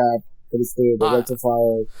 412 cab, but it's the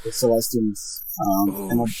rectifier, the Celestians,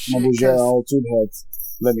 and a Mabuja all tube heads.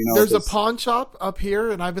 Let me know. There's a pawn shop up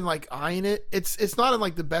here, and I've been like eyeing it. It's not in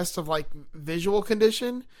like the best of like visual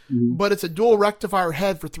condition, but it's a dual rectifier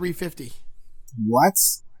head for $350. What?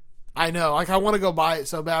 I know. Like I want to go buy it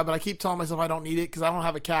so bad, but I keep telling myself I don't need it because I don't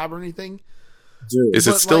have a cab or anything. Dude, is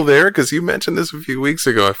it still there? Because you mentioned this a few weeks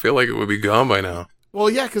ago. I feel like it would be gone by now. Well,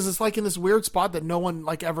 yeah, because it's like in this weird spot that no one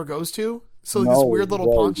like ever goes to. So like, this weird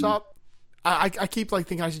little pawn shop. I keep like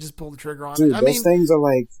thinking I should just pull the trigger on it. I mean, those things are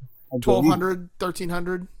like $1,200,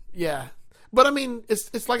 $1,300. Yeah, but I mean,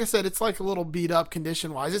 it's like I said, it's like a little beat up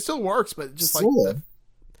condition wise. It still works, but just like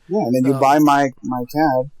yeah. And then you buy my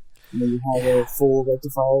cab, and then you have a full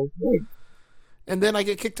rectifier rig. And then I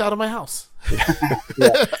get kicked out of my house.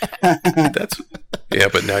 But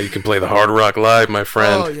now you can play the Hard Rock Live, my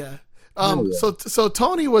friend. Oh yeah. So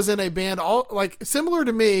Tony was in a band all like similar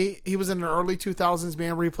to me. He was in an early 2000s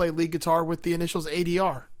band where he played lead guitar with the initials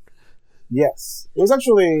ADR. Yes, it was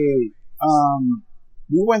actually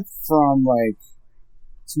we went from like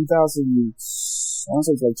 2000. I want to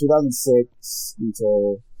say it's like 2006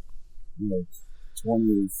 until like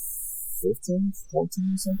 2015,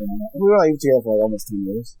 14, something like that. We were like together for like almost 10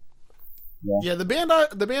 years. Yeah, the band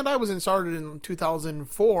I was in started in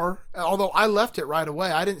 2004. Although I left it right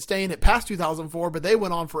away, I didn't stay in it past 2004. But they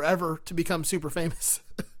went on forever to become super famous.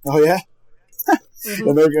 Oh yeah,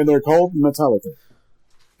 and they're called Metallica.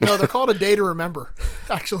 No, they're called A Day to Remember.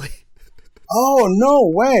 Actually. Oh no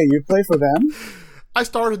way! You play for them? I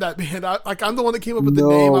started that band. I'm the one that came up with the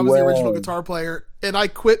name. I was the original guitar player, and I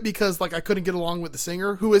quit because like I couldn't get along with the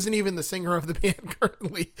singer, who isn't even the singer of the band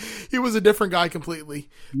currently. He was a different guy completely.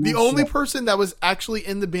 The only person that was actually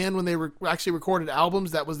in the band when they actually recorded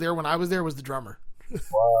albums that was there when I was there was the drummer.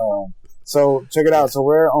 Wow. So check it out. So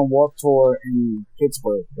we're on Warped Tour in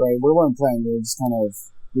Pittsburgh, right? We weren't playing. We were just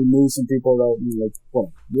we knew some people that we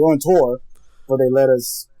were on tour, but they let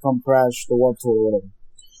us come crash the Warped Tour or whatever.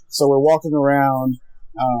 So we're walking around,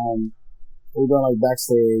 we're going like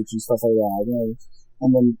backstage and stuff like that, you know,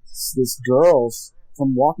 and then this girl's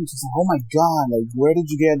from walking, she's like, "Oh my god, like where did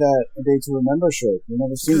you get that A Day to Remember shirt? We've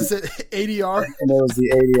never seen it." Is it ADR? And it was the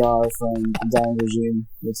ADR from Dying Regime,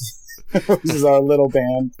 which is our little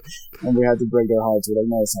band, and we had to break their hearts. We're like,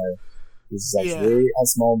 "No, sorry, this is actually a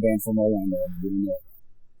small band from Orlando." We didn't know.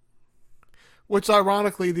 Which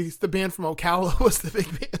ironically, the band from Ocala was the big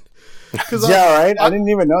band. Right? I didn't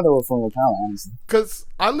even know they were from Ocala, honestly. Because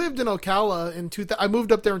I lived in Ocala I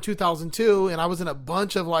moved up there in 2002, and I was in a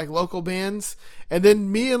bunch of like local bands. And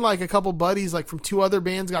then me and like a couple buddies like from two other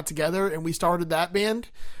bands got together, and we started that band.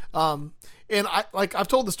 And I've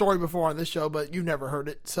told the story before on this show, but you've never heard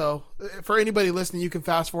it. So for anybody listening, you can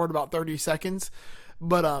fast forward about 30 seconds.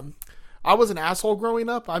 But I was an asshole growing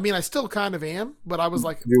up. I mean, I still kind of am, but I was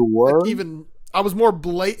like, you were? I was more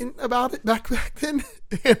blatant about it back then.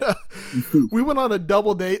 And, we went on a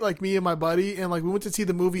double date, like me and my buddy, and like we went to see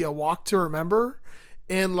the movie A Walk to Remember,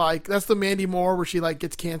 and like that's the Mandy Moore where she like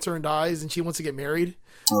gets cancer and dies, and she wants to get married.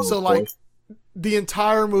 So like the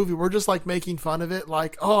entire movie, we're just like making fun of it,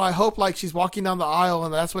 like, oh, I hope like she's walking down the aisle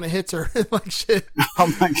and that's when it hits her, and like shit.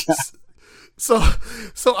 Oh my god. So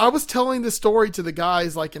I was telling this story to the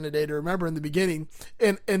guys like in A Day to Remember in the beginning,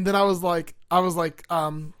 and then I was like,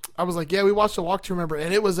 yeah, we watched A Walk to Remember,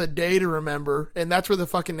 and it was A Day to Remember, and that's where the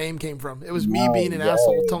fucking name came from. It was me being an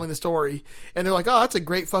asshole telling the story, and they're like, oh, that's a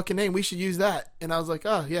great fucking name. We should use that. And I was like,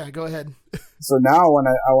 oh yeah, go ahead. So now when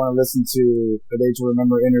I want to listen to A Day to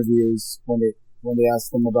Remember interviews, when they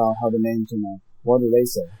ask them about how the name came out, what do they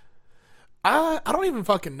say? I don't even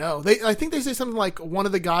fucking know. I think they say something like one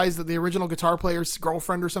of the guys that the original guitar player's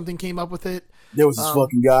girlfriend or something came up with it. There was this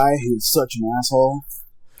fucking guy. He was such an asshole.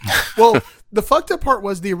 Well, the fucked up part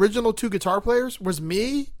was the original two guitar players was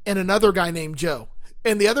me and another guy named Joe.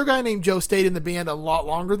 And the other guy named Joe stayed in the band a lot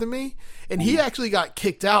longer than me. And he actually got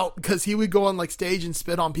kicked out because he would go on like stage and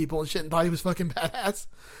spit on people and shit and thought he was fucking badass.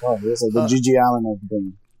 Oh, he was like the Gigi Allen of the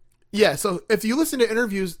band. Yeah, so if you listen to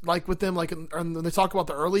interviews like with them, like and they talk about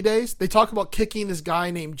the early days, they talk about kicking this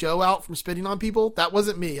guy named Joe out from spitting on people. That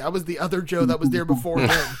wasn't me. I was the other Joe that was there before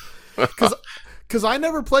him. Because I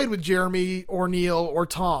never played with Jeremy or Neil or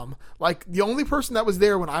Tom. Like the only person that was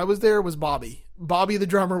there when I was there was Bobby. Bobby the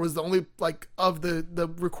drummer was the only like of the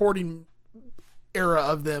recording era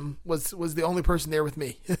of them was the only person there with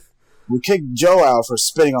me. We kicked Joe out for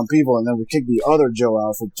spitting on people, and then we kicked the other Joe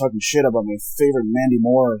out for talking shit about my favorite Mandy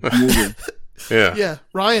Moore movie. Yeah. Yeah.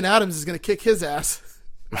 Ryan Adams is going to kick his ass.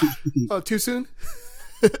 Oh, too soon?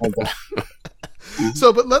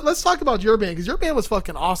 So, but let's talk about your band, because your band was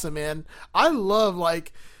fucking awesome, man. I love,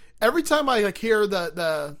 like, every time I like hear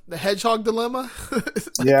the Hedgehog Dilemma,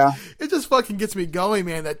 Yeah. it just fucking gets me going,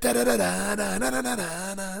 man. That da da da da da da da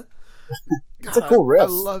da da. It's a cool riff. I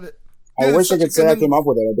love it. I Dude, wish I could say I came up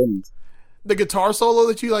with it. I didn't. The guitar solo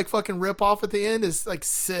that you like fucking rip off at the end is like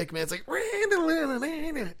sick, man. It's like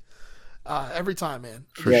every time, man.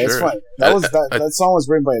 For Yeah, sure. it's fun. That song was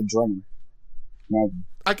written by a drummer. Imagine.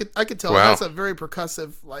 I could tell. Wow. That's a very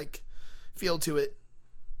percussive like feel to it.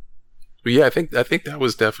 But yeah, I think that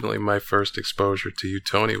was definitely my first exposure to you,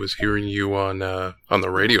 Tony. Was hearing you on the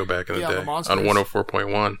radio back in the Yeah, day the on Monsters.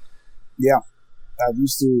 104.1. Yeah, I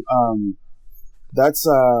used to.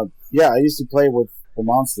 I used to play with the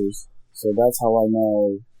Monsters, so that's how I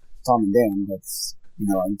know Tom and Dan. That's in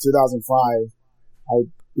 2005, I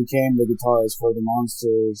became the guitarist for the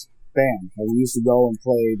Monsters band. Like, we used to go and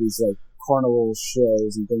play these like carnival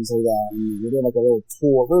shows and things like that, and we did like a little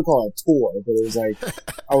tour. We would call it a tour, but it was like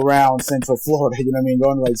around Central Florida. You know what I mean?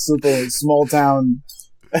 Going to like super small town.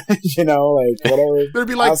 Like whatever. There'd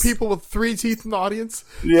be like people with 3 teeth in the audience.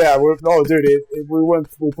 Yeah, we played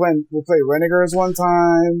Renegers one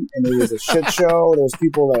time, and it was a shit show. There was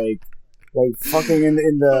people like fucking in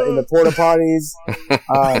the porta potties.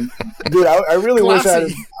 Dude, I really wish I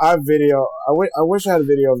had a video. I wish I had a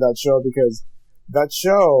video of that show, because that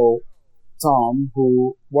show, Tom,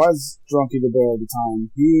 who was Drunky the Bear at the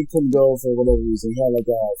time, he couldn't go for whatever reason. He had like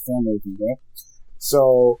a family thing, right?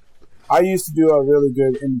 So I used to do a really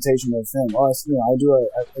good imitation of him. I do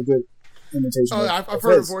a good imitation. Oh, of I've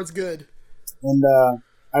heard his. before. It's good. And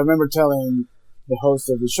I remember telling the host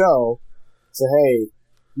of the show, say, hey,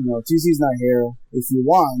 TC's not here. If you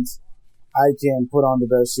want, I can put on the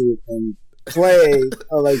bear suit and play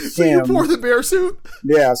like So him. you wore the bear suit?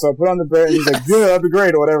 Yeah, so I put on the bear, and he's like, "Good, that'd be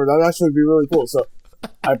great," or whatever. That actually would be really cool. So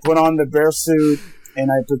I put on the bear suit,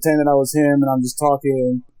 and I pretended I was him, and I'm just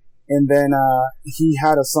talking. And then he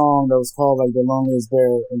had a song that was called like "The Loneliest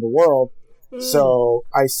Bear in the World." So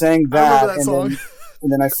I sang that, I remember that song.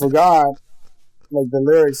 and then I forgot like the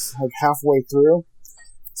lyrics like halfway through.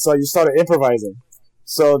 So I just started improvising.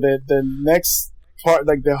 So the next part,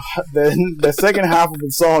 like the second half of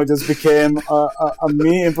the song, just became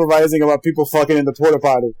me improvising about people fucking in the porta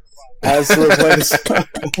potty as we were playing the song.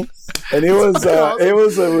 And it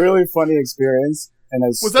was a really funny experience. And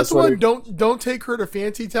was that the one? Don't take her to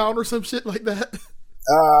Fancy Town or some shit like that.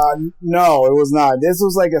 No, it was not. This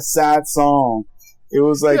was like a sad song. It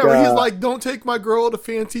was like where he's like, "Don't take my girl to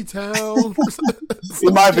Fancy Town."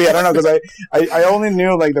 It might be. I don't know, because I only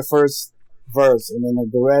knew like the first verse, and then like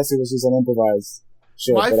the rest it was just an improvised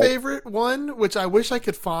shit. My favorite one, which I wish I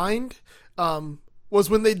could find, was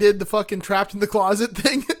when they did the fucking trapped in the closet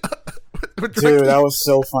thing. Dude, that was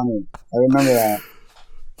so funny. I remember that.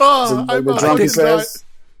 Oh, so, the drunkie says,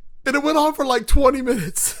 and it went on for like 20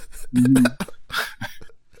 minutes. Mm-hmm.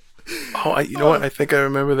 You know what? I think I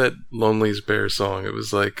remember that Lonely's Bear song. It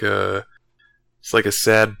was like it's like a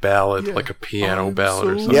sad ballad, like a piano ballad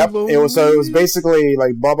or something. Yep. It was basically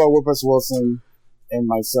like Bubba Whippus Wilson and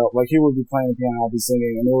myself. Like, he would be playing the piano, I'll be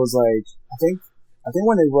singing, and it was like I think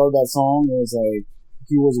when they wrote that song, it was like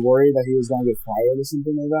he was worried that he was gonna get fired or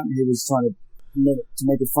something like that, and he was trying to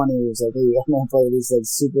make it funny. It was like, hey, I'm gonna play this like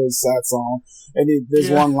super sad song, and there's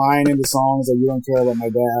one line in the song is like, "You don't care about my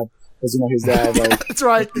dad," because his dad like That's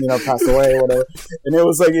right. passed away or whatever, and it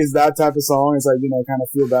was like, it's that type of song. It's like, kind of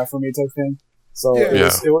feel bad for me type thing. So it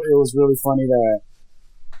was really funny that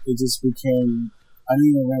it just became. I don't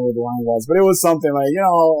even remember what the line was, but it was something like,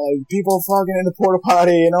 like people fucking in the porta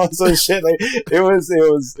potty, sort of shit. Like, it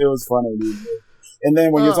was funny, dude. And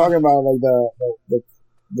then when you're talking about like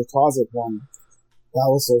the closet one, that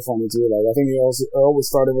was so funny too. Like, I think it always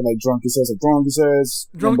started with like "Drunky Says,"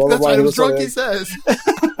 That's right. It was "Drunky Says."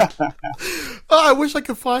 I wish I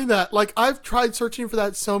could find that. Like, I've tried searching for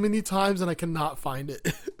that so many times and I cannot find it.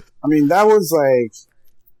 I mean, that was like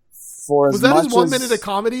was that his 1 minute of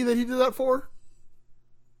comedy that he did that for?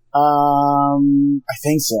 I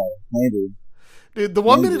think so, maybe. Dude, the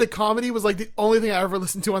 1 minute of comedy was like the only thing I ever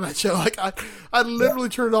listened to on that show. Like, I literally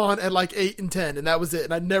turned it on at like 8 and 10, and that was it.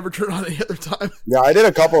 And I never turned it on any other time. Yeah, I did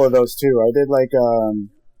a couple of those too. I did like a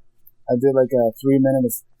 3 minute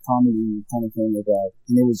of comedy kind of thing like that,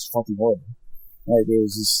 and it was fucking horrible. Like, it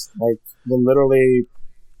was just like they literally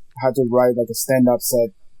had to write like a stand-up set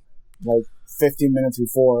like 15 minutes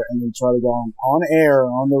before, and then try to go on air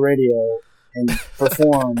on the radio and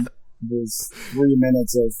perform this 3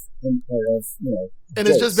 minutes of and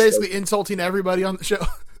it's just basically insulting everybody on the show.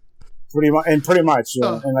 Pretty much,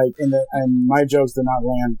 yeah. And my jokes did not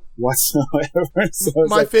land whatsoever. So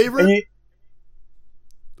my favorite.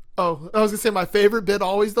 I was gonna say my favorite bit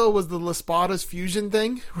always though was the Las Patas fusion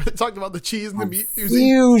thing where they talked about the cheese and the meat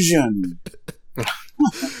fusion.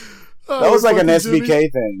 That was like an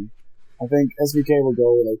SBK thing. I think SBK would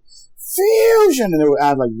go with like fusion, and they would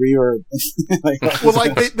add like reverb.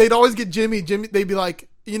 They'd always get Jimmy. They'd be like,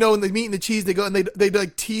 in the meat and the cheese, they go and they'd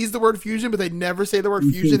like tease the word fusion, but they'd never say the word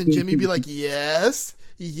fusion, and Jimmy'd be like, yes,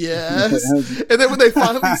 and then when they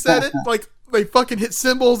finally said it, like they fucking hit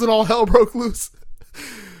cymbals and all hell broke loose.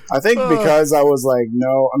 I think because I was like,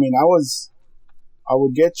 no, I mean, I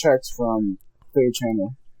would get checks from Clear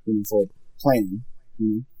Channel, for playing,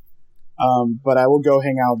 but I would go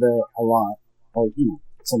hang out there a lot, or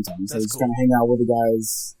sometimes I was going to hang out with the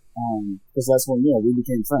guys, because that's when we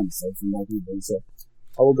became friends, like from that kind of thing. So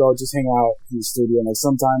I would go just hang out in the studio, and like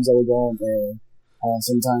sometimes I would go on air.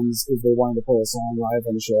 Sometimes if they wanted to play a song live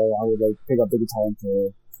on the show, I would like pick up the guitar and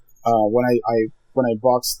play. When I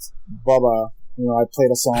boxed Bubba, I played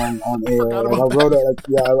a song on air. I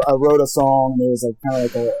wrote a song, and it was like kind of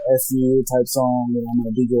like a SU type song, I'm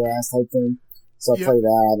gonna beat your ass type thing. So I played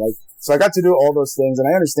that. So I got to do all those things, and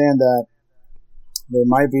I understand that there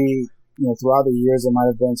might be, throughout the years there might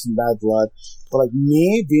have been some bad blood, but like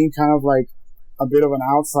me being kind of like a bit of an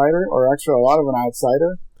outsider, or actually a lot of an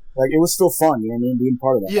outsider, like it was still fun, being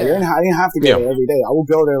part of that. Yeah. Like, I didn't have to go there every day. I would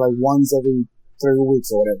go there like once every 3 weeks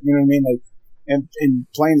or whatever. You know what I mean? Like. And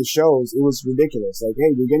playing the shows, it was ridiculous. Like,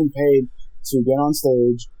 hey, you're getting paid to get on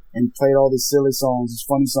stage and play all these silly songs, these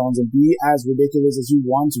funny songs, and be as ridiculous as you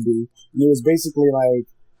want to be. And it was basically like,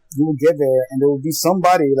 you would get there, and there would be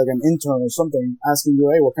somebody, like an intern or something, asking you,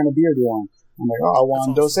 hey, what kind of beer do you want? I'm like, I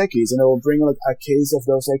want Dos Equis. And they will bring like a case of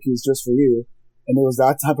Dos Equis just for you. And it was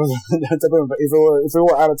that type of, if it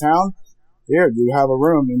were out of town, here, you have a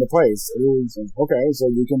room in the place. It was, okay, so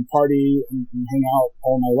you can party and hang out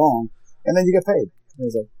all night long. And then you get paid. And I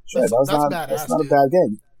was like, shit, that's not a bad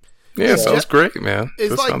gig. Yeah, sounds great, man.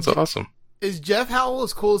 That sounds awesome. Is Jeff Howell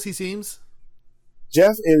as cool as he seems?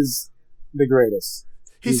 Jeff is the greatest.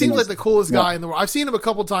 He seems like the coolest guy in the world. I've seen him a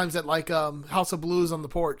couple times at like House of Blues on the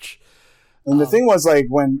porch. And the thing was, like,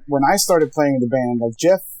 when I started playing in the band, like,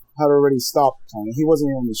 Jeff had already stopped playing. He wasn't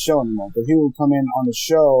even on the show anymore, but he would come in on the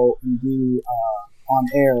show and be on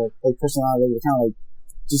air, like, personality, kind of like,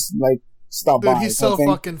 just like, stop by. He's so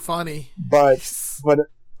fucking funny. But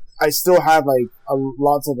I still have like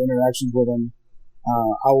lots of interactions with him.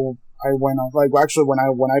 I went on, like, actually when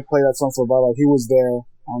I played that song for Bubba, he was there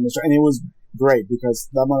on the show, and it was great because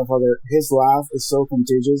that motherfucker, his laugh is so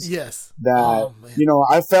contagious. Yes. That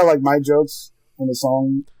I felt like my jokes in the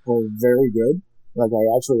song were very good. Like I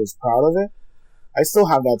actually was proud of it. I still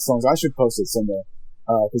have that song. So I should post it somewhere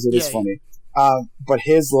because it is funny. But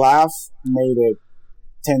his laugh made it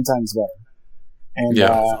 10 times better. And,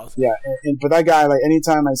 but that guy, like,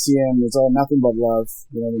 anytime I see him, it's all nothing but love.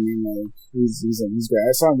 You know what I mean? Like, he's great.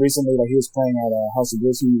 I saw him recently, like, he was playing at House of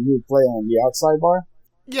Blues. He would play on the outside bar.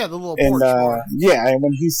 Yeah, the little porch bar. Yeah, and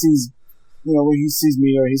when he sees, me or he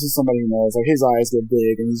sees somebody he knows, like, his eyes get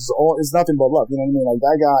big, and it's nothing but love. You know what I mean? Like,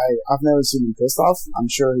 that guy, I've never seen him pissed off. I'm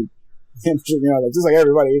sure like, just like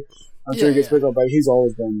everybody, I'm sure he gets pissed off, but he's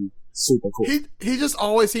always been super cool. He just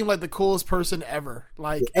always seemed like the coolest person ever.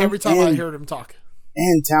 Like, every time I heard him talk.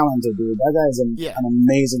 And talented, dude. That guy is an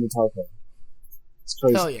amazing guitar player. It's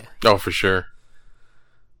crazy. Hell yeah. Oh, for sure.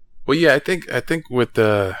 Well, yeah, I think with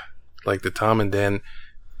the Tom and Dan,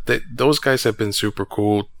 those guys have been super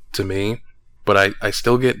cool to me, but I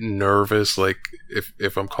still get nervous, like,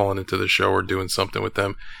 if I'm calling into the show or doing something with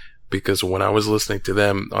them, because when I was listening to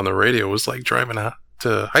them on the radio, it was like driving out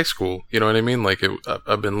to high school. You know what I mean? Like,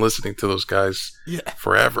 I've been listening to those guys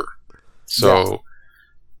forever. So,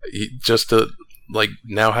 just to, like,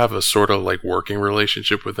 now have a sort of like working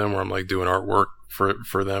relationship with them where I'm like doing artwork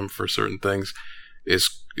for them for certain things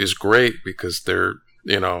is great because they're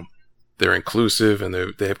inclusive and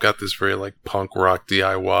they've got this very like punk rock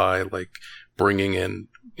DIY, like bringing in,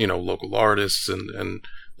 local artists and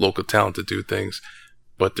local talent to do things.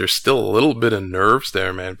 But there's still a little bit of nerves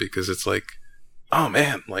there, man, because it's like, oh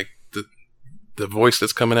man, like the voice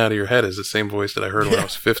that's coming out of your head is the same voice that I heard when I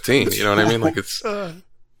was 15. You know what I mean? Like it's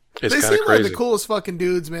they seem like the coolest fucking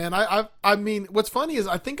dudes, man. I mean, what's funny is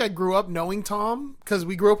I think I grew up knowing Tom because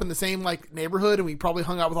we grew up in the same like neighborhood and we probably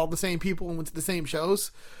hung out with all the same people and went to the same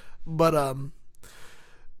shows. But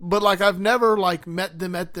but like I've never like met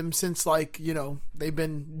them since like, you know, they've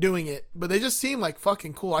been doing it, but they just seem like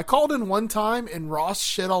fucking cool. I called in one time and Ross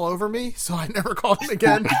shit all over me, so I never called him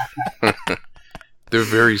again. They're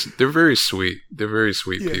very sweet. They're very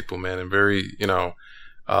sweet people, man, and very, you know,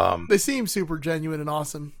 they seem super genuine and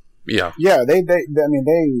awesome. Yeah. Yeah, they I mean,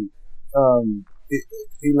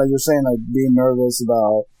 like you're saying, like being nervous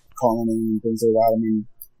about calling in and things like that. I mean,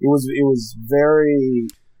 it was very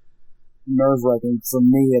nerve-wracking for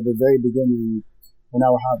me at the very beginning when I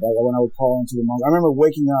would call into the month. I remember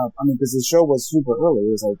waking up. I mean, because the show was super early.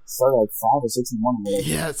 It was like started like 5 or 6 in the morning.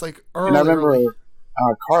 Yeah, it's like early. And I remember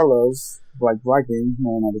Carlos, like Viking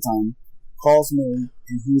man at the time, calls me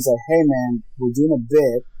and he's like, "Hey man, we're doing a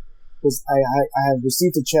bit because I have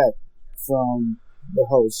received a check from the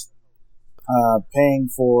host, paying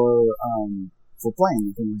for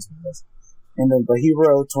playing things like this." And then, but he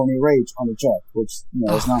wrote Tony Rage on the check, which, you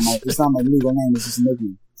know, it's not my legal name, it's just a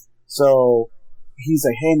nickname. So he's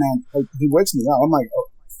like, "Hey man," like he wakes me up. I'm like,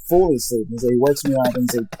 fully asleep. He wakes me up and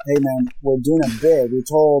he's like, "Hey man, we're doing a bid. We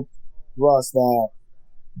told Russ that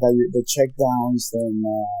the check bounced and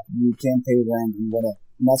you can't pay rent and whatever."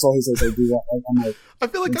 And that's all he says. I do that. I'm like, I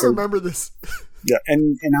feel like I remember this. Yeah,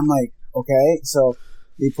 and I'm like, okay. So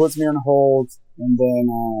he puts me on hold, and then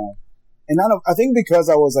I think because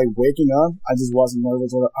I was like waking up, I just wasn't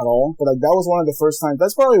nervous at all. But like that was one of the first times.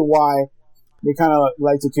 That's probably why they kind of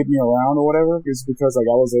like to keep me around or whatever. Is because like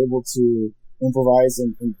I was able to improvise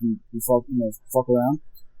and fuck around.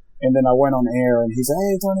 And then I went on air, and he's like,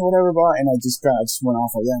 "Hey, Tony, whatever, blah." And I just went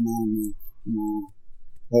off like, "Yeah, man, you know,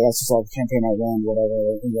 like that's just like can't pay my rent,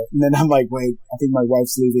 whatever." And then I'm like, "Wait, I think my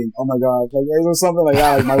wife's leaving." Oh my god, like it was something like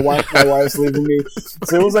that. Like my wife's leaving me.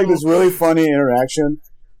 So it was like this really funny interaction,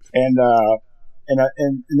 and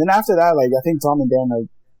then after that, like I think Tom and Dan,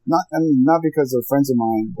 like not because they're friends of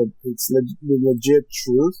mine, but it's the legit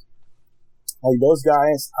truth. Like those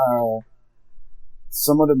guys are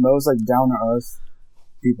some of the most like down to earth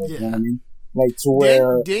people, you know what I mean? Like to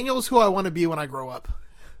where Daniel's who I want to be when I grow up.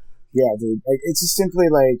 Yeah, dude. Like it's just simply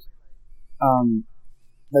like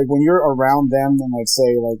when you're around them and like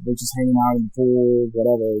say like they're just hanging out in the pool,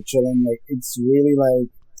 whatever, chilling, like it's really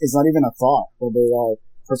like it's not even a thought that they are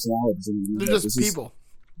personalities. They're just people.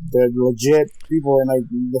 They're legit people, and like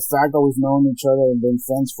the fact that we've known each other and been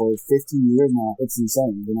friends for 15 years now, it's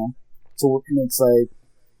insane, you know? So and it's like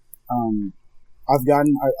I've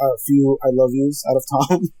gotten a few I love yous out of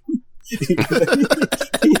Tom.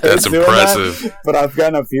 That's impressive. That, but I've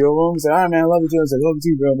gotten a few of them. Say, "Ah, man, I love you too." I was like, "Love you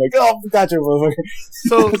too, bro." I'm like, "Oh, gotcha,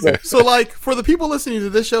 motherfucker." So like for the people listening to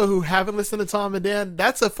this show who haven't listened to Tom and Dan,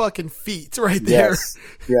 that's a fucking feat right there. Yes.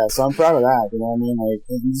 Yeah, so I'm proud of that. You know what I mean? Like,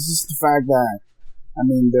 it's just the fact that, I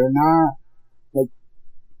mean, they're not like,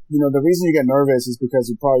 you know, the reason you get nervous is because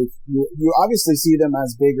you obviously see them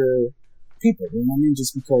as bigger people. You know what I mean?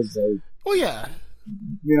 Just because they. Well, yeah.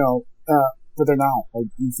 You know, but they're not. Like,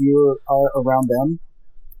 if you are around them,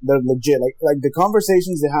 they're legit. Like the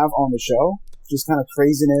conversations they have on the show, just kind of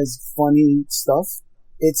craziness, funny stuff.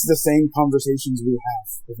 It's the same conversations we have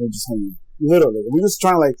if we're just hanging. Literally, we're just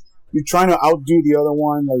trying to you're trying to outdo the other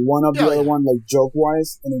one, like one up the other one, like joke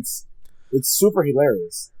wise, and it's super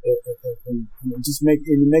hilarious. It just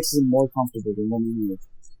makes it more comfortable than one another.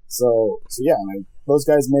 So yeah, like those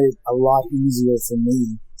guys made it a lot easier for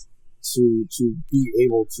me to be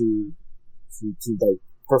able to like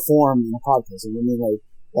perform in a podcast. And I mean,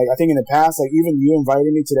 like I think in the past, like even you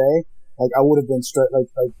invited me today, like I would have been straight, like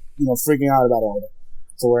you know, freaking out about all that.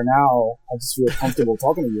 So where now I just feel comfortable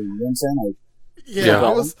talking to you. You know what I'm saying? Like, yeah.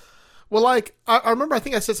 I was. Well, like, I remember, I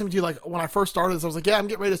think I said something to you, like, when I first started this, I was like, yeah, I'm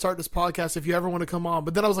getting ready to start this podcast if you ever want to come on.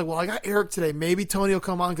 But then I was like, well, I got Eric today. Maybe Tony will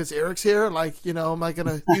come on because Eric's here. Like, you know, am I going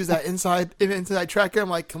to use that inside tracker? I'm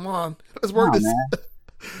like, come on. Let's work this.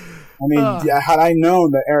 I mean, had I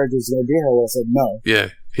known that Eric was going to be here, I would have said no. Yeah,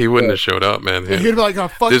 he wouldn't have showed up, man. He'd be like, oh,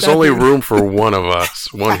 fuck There's that only dude. room for one of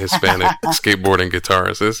us, one Hispanic skateboarding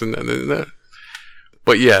guitarist. Isn't that?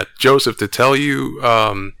 But yeah, Joseph, to tell you,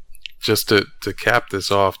 just to cap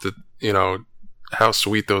this off, that, you know, how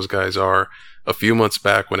sweet those guys are. A few months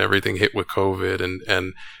back when everything hit with COVID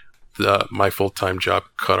and my full-time job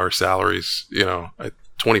cut our salaries, you know, at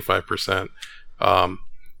 25%.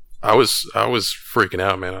 I was freaking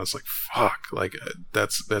out, man. I was like, fuck, like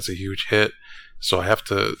that's a huge hit. So I have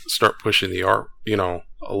to start pushing the art, you know,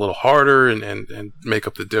 a little harder and make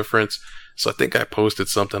up the difference. So I think I posted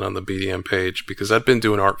something on the BDM page because I'd been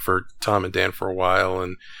doing art for Tom and Dan for a while,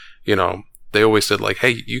 and, you know, they always said like,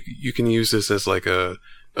 hey, you can use this as like a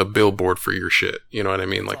billboard for your shit. You know what I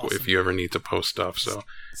mean? Like awesome. If you ever need to post stuff. So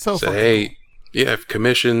said, hey, yeah, if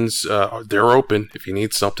commissions, they're open. If you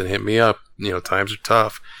need something, hit me up. Times are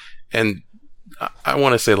tough. And I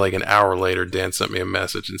want to say like an hour later, Dan sent me a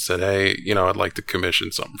message and said, hey, I'd like to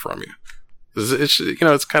commission something from you.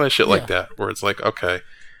 It's kind of shit like that where it's like, okay,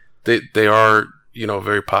 they are,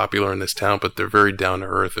 very popular in this town, but they're very down to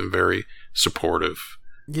earth and very supportive.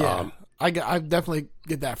 Yeah. I definitely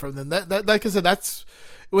get that from them. That like I said, that's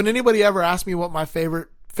when anybody ever asks me what my favorite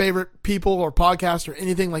people or podcast or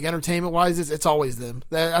anything like entertainment wise is, it's always them.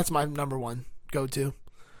 That's my number one go-to.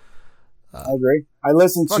 I agree. I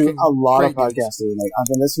listen to a lot of podcasts. Like I've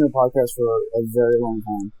been listening to podcasts for a very long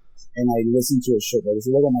time, and I listen to a shit. Like if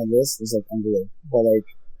you look at my list, it's like unreal. But like,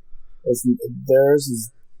 theirs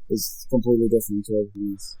is completely different to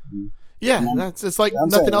everything else. Yeah, it's like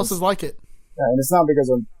nothing else is like it. Yeah, and it's not because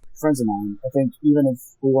of friends of mine. I think even if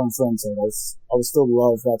we weren't friends, I would still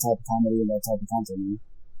love that type of comedy and that type of content.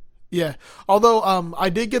 Yeah. Although I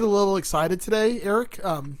did get a little excited today, Eric.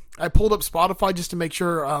 I pulled up Spotify just to make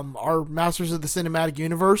sure our Masters of the Cinematic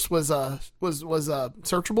Universe was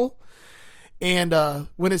searchable. And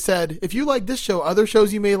when it said, if you like this show, other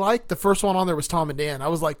shows you may like, the first one on there was Tom and Dan. I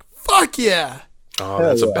was like, fuck yeah. Oh,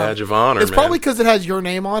 that's a badge of honor, It's probably because it has your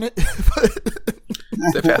name on it.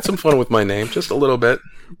 They've had some fun with my name, just a little bit.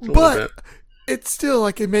 But it's still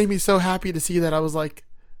like, it made me so happy to see that. I was like,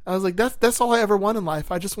 that's all I ever want in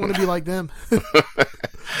life. I just want to be like them.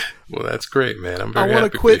 Well, that's great, man. I'm very happy.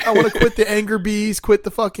 I want to quit the anger bees, quit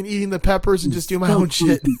the fucking eating the peppers, and just do my own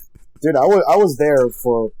shit. Dude, I was there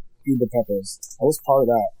for Eat the Peppers. I was part of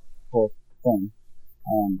that whole thing.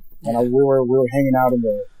 And we were hanging out in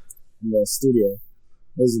the studio.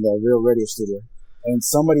 This is the Real Radio studio. And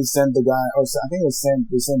somebody sent the guy, I think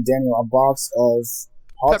they sent Daniel a box of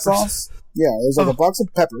hot peppers. Sauce. Yeah, it was like a box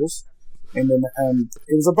of peppers. And then,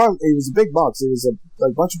 it was a big box. It was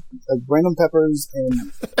a bunch of random peppers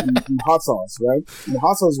and hot sauce, right? And the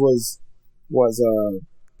hot sauce was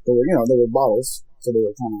they were bottles, so they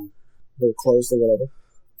were closed or whatever.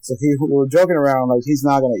 So we were joking around like he's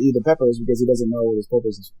not gonna eat the peppers because he doesn't know what his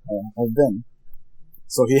peppers have been.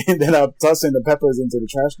 So he ended up tossing the peppers into the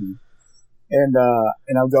trash can. And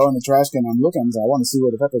I'll go in the trash can, I'm looking, I want to see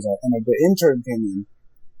where the peppers are. And the intern came in,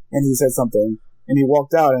 and he said something, and he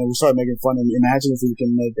walked out, and we started making fun of him. Imagine if we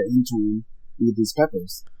can make the intern eat these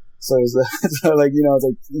peppers. So it's like, it's like,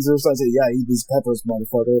 so I said, yeah, eat these peppers,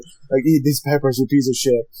 motherfucker. Like, eat these peppers, you piece of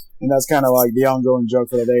shit. And that's kind of like the ongoing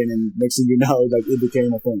joke for the day, and then next thing you know, like, it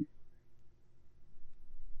became a thing.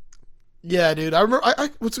 Yeah, dude. I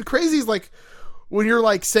remember, what's crazy is like, when you're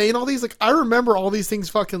like saying all these, like, I remember all these things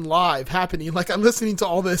fucking live happening. Like, I'm listening to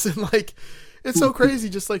all this, and like, it's so crazy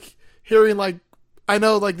just like hearing like, I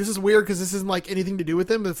know like this is weird because this isn't like anything to do with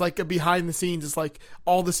them, but it's like a behind the scenes. It's like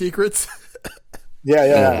all the secrets.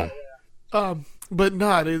 Yeah. But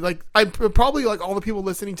not like I probably like all the people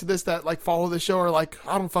listening to this that like follow the show are like,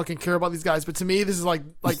 I don't fucking care about these guys. But to me, this is like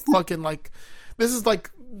fucking like, this is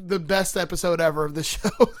like the best episode ever of the show.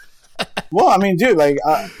 Well, I mean, dude, like,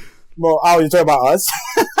 you talking about us?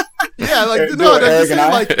 Yeah, like no, I'm just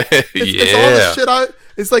saying, like it's all the shit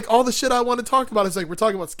it's like all the shit I want to talk about. It's like we're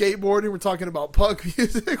talking about skateboarding, we're talking about punk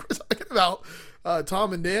music, we're talking about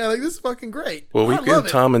Tom and Dan. Like, this is fucking great. Well, we give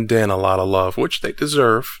Tom and Dan a lot of love, which they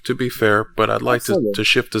deserve, to be fair. But I'd like to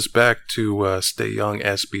shift us back to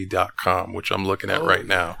StayYoungSB.com, which I'm looking at right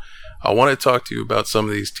now. I want to talk to you about some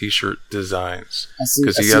of these T-shirt designs. I see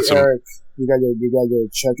Eric, you got your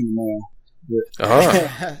check in the mail.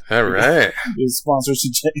 Oh, all right. Your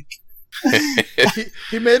sponsorship check.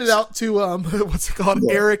 he made it out to what's it called?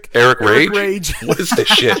 Yeah. Eric Rage. What is this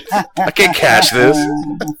shit? I can't catch this.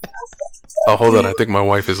 Oh, hold on. I think my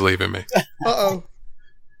wife is leaving me. Uh-oh.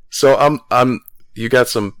 So you got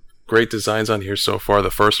some great designs on here so far.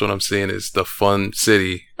 The first one I'm seeing is the Fun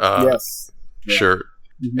City shirt.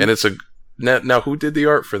 Mm-hmm. And it's now who did the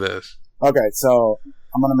art for this? Okay, so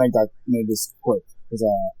I'm gonna make this quick because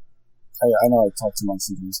I know I talk too much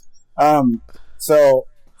sometimes. So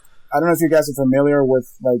I don't know if you guys are familiar with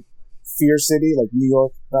like Fear City, like New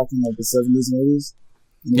York back in like the 70s and 80s.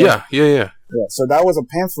 Yeah. So that was a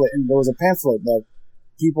pamphlet, and there was a pamphlet that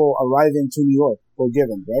people arriving to New York were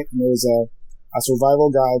given, right? And there was a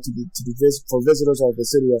survival guide for visitors of the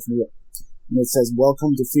city of New York. And it says,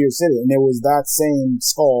 "Welcome to Fear City." And it was that same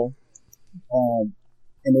skull,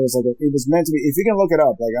 and it was like, it was meant to be, if you can look it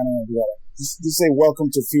up, like, I don't know if you got it, just say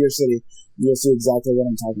 "Welcome to Fear City," you'll see exactly what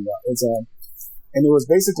I'm talking about. And it was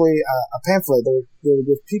basically a pamphlet. They would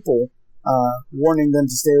give people, warning them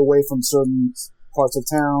to stay away from certain parts of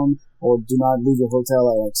town, or do not leave your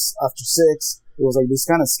hotel after 6. It was like this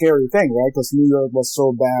kind of scary thing, right? Because New York was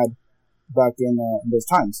so bad back in those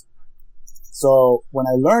times. So when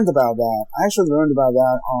I learned about that, I actually learned about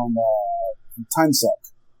that on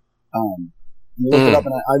TimeSuck. And I looked it up,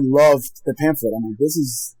 and I loved the pamphlet. I'm like,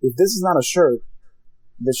 if this is not a shirt,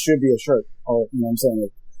 this should be a shirt. Or, you know what I'm saying?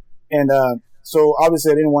 And so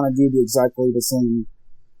obviously I didn't want to do exactly the same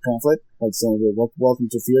pamphlet, like saying, welcome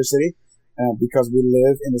to Fear City, because we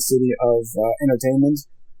live in the city of entertainment,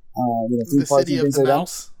 theme parks and things like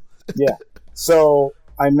that. Yeah. So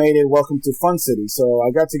I made it Welcome to Fun City. So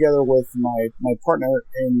I got together with my partner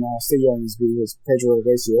in Stay Young SB, who's Pedro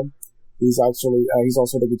Recio. He's also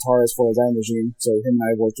the guitarist for Dying Regime. So him and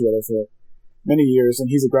I worked together for many years, and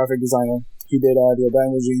he's a graphic designer. He did the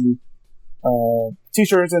Dying Regime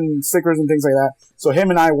t-shirts and stickers and things like that. So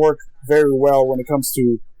him and I work very well when it comes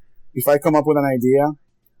to, if I come up with an idea,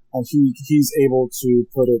 he's able to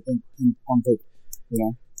put it on paper, you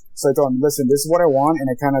know. So I told him, listen, this is what I want, and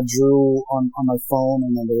I kind of drew on my phone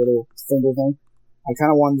and then the little finger thing. I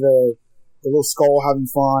kind of wanted the little skull having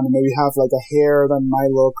fun, and maybe have like a hair that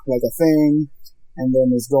might look like a thing, and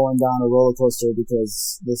then it's going down a roller coaster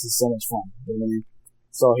because this is so much fun. You know what I mean?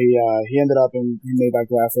 So he ended up and he made that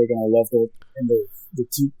graphic, and I loved it. And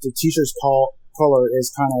the t-shirt's color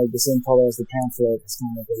is kind of the same color as the pamphlet. It's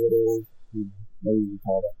kind of like a little, maybe you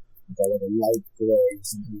call it like a light gray or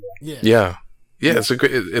something like that. Yeah. Yeah, it's a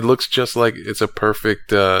great. It looks just like it's a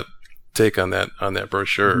perfect take on that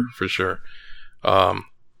brochure for sure. Damn,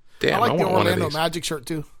 I like the Orlando Magic shirt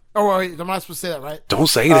too. Oh wait, I'm not supposed to say that, right? Don't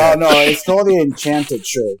say that. No, it's called the Enchanted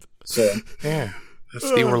shirt. So yeah,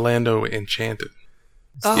 that's the Orlando Enchanted.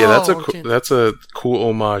 Yeah, that's a cool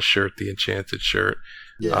homage shirt, the Enchanted shirt.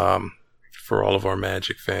 Yeah. For all of our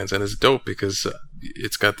Magic fans, and it's dope because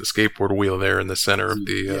it's got the skateboard wheel there in the center of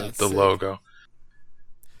the logo.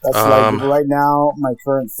 That's like right now my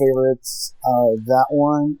current favorites are that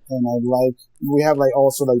one, and we have like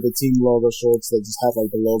also like the team logo shirts that just have like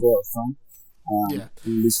the logo up front.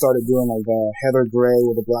 And we started doing like the heather gray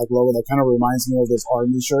with the black logo. That kind of reminds me of those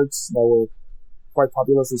army shirts that were quite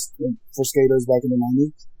popular for skaters back in the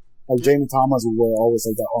 90s. Like Jamie Thomas would wear always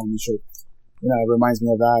like that army shirt. It reminds me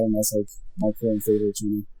of that, and that's like my current favorite to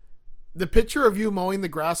me. The picture of you mowing the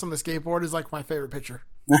grass on the skateboard is like my favorite picture.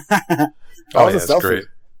 That's great.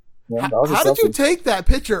 Yeah, how did you take that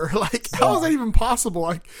picture? Like, how is that even possible?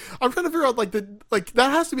 Like, I'm trying to figure out that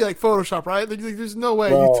has to be like Photoshop, right? There's no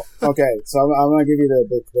way. Well, okay, so I'm gonna give you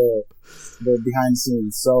the behind the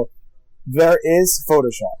scenes. So there is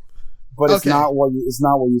Photoshop, but it's not what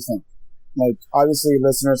you think. Like, obviously,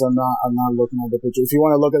 listeners are not looking at the picture. If you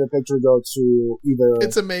want to look at the picture, go to either.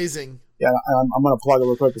 It's amazing. Yeah, I'm gonna plug it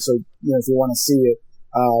real quick. So if you want to see it,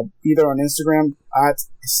 either on Instagram at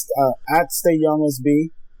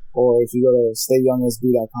StayYoungSB. Or if you go to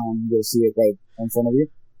stayyoungsb.com, you'll see it right in front of you.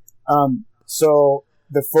 So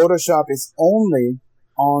the Photoshop is only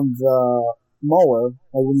on the mower.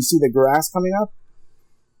 Like when you see the grass coming up,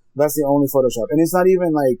 that's the only Photoshop. And it's not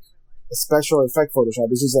even like a special effect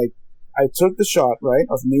Photoshop. It's just like, I took the shot, right,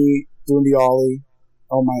 of me doing the ollie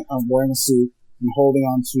I'm wearing a suit and holding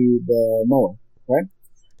onto the mower, right?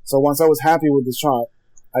 So once I was happy with the shot,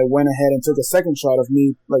 I went ahead and took a second shot of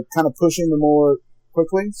me, like, kind of pushing the mower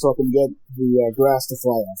quickly so I can get the grass to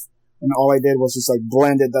fly off. And all I did was just like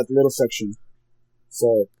blended that little section.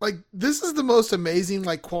 So like, this is the most amazing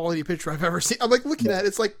like quality picture I've ever seen. I'm like looking at it,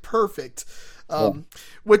 it's like perfect.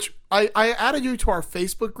 Which I added you to our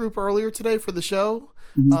Facebook group earlier today for the show.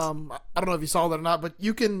 Mm-hmm. I don't know if you saw that or not, but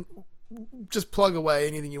you can just plug away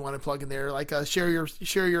anything you want to plug in there. Like share your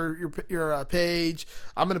page.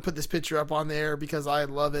 I'm gonna put this picture up on there because I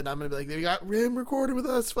love it. I'm gonna be like, they got Rim recording with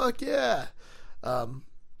us. Fuck yeah.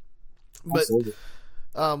 But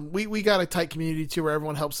we got a tight community too where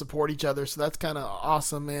everyone helps support each other, so that's kind of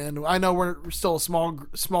awesome. And I know we're still a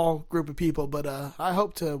small group of people, but I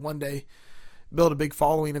hope to one day build a big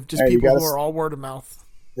following of just people who are all word of mouth.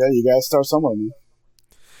 Yeah, you gotta start somewhere, man.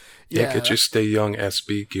 Yeah, get your Stay Young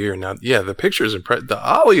SB gear. Now, yeah, the picture is impressive. The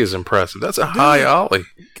ollie is impressive. That's a high ollie.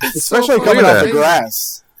 Especially coming off the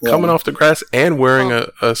grass. Yeah. Coming off the grass and wearing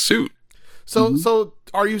a suit. So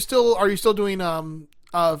are you still doing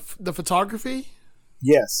the photography?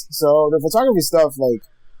 Yes. So the photography stuff, like,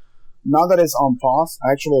 now that it's on pause,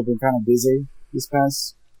 actually I've been kind of busy this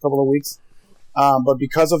past couple of weeks. But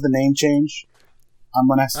because of the name change, I'm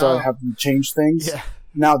gonna start having to change things. Yeah.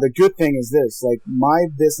 Now the good thing is this, like, my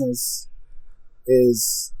business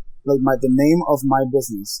is like the name of my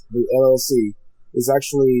business, the LLC, is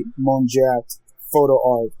actually Monjat Photo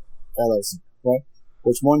Art LLC, right?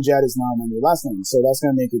 Which Monjat is now my new last name, so that's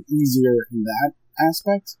gonna make it easier in that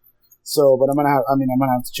aspect. So, but I'm gonna have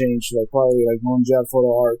to change, like, probably like Monjat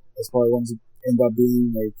Photo Art. That's probably going to end up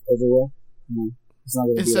being like everywhere. It's not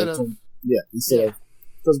gonna Yeah, instead of,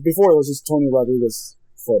 because before it was just Tony Rodriguez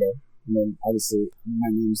photo, and then obviously my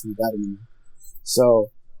name's not that anymore. So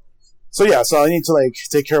I need to like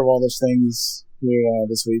take care of all those things here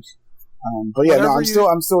this week. But yeah, no, I'm still,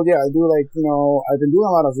 I do like, I've been doing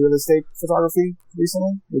a lot of real estate photography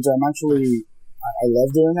recently, which I'm actually, I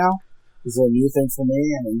love doing now. It's a new thing for me,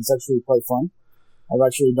 and it's actually quite fun. I've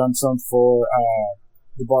actually done some for,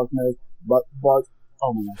 the Bart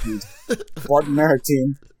Merrick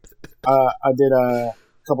team. I did a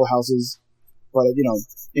couple houses, but,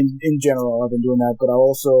 in general, I've been doing that, but I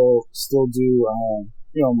also still do,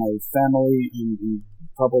 my family and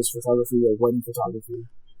couples photography, or wedding photography.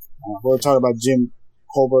 We were talking about Jim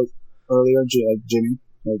Colbert earlier, Jimmy,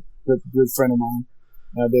 like good friend of mine.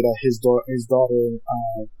 I did his daughter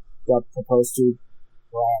got proposed to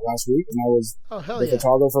last week, and I was the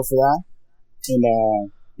photographer for that. And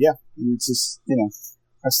and it's just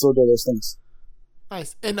I still do those things.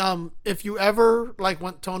 Nice. And if you ever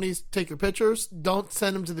want Tony's take your pictures, don't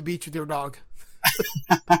send him to the beach with your dog.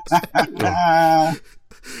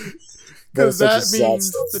 Because that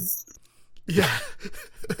means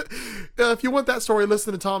if you want that story,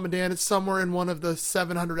 listen to Tom and Dan. It's somewhere in one of the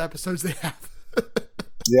 700 episodes they have.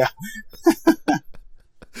 Yeah.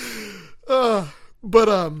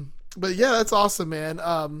 But yeah, that's awesome,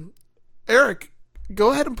 man. Eric,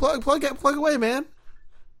 go ahead and plug away, man.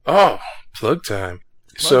 Oh, plug time.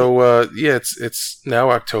 It's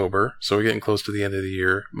now October, so we're getting close to the end of the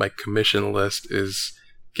year. My commission list is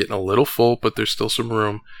getting a little full, but there's still some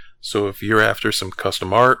room. So if you're after some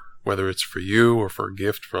custom art, whether it's for you or for a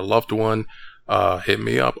gift for a loved one, hit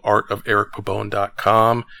me up,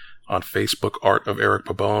 artofericpabone.com, on Facebook, Art of Eric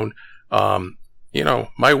Pabone.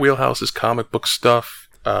 My wheelhouse is comic book stuff,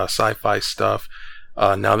 sci-fi stuff.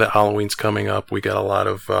 Now that Halloween's coming up, we got a lot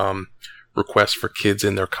of requests for kids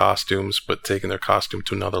in their costumes, but taking their costume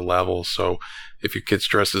to another level. So if your kid's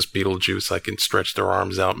dressed as Beetlejuice, I can stretch their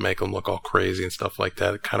arms out, make them look all crazy and stuff like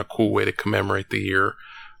that. Kind of cool way to commemorate the year.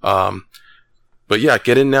 But yeah,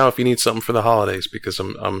 get in now if you need something for the holidays, because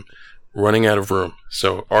I'm running out of room.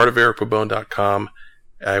 So artofericpabone.com,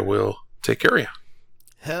 I will take care of you.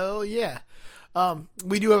 Hell yeah.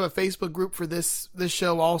 We do have a Facebook group for this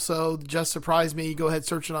show also. Just Surprise Me. Go ahead,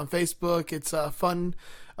 search it on Facebook. It's fun.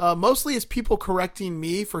 Mostly it's people correcting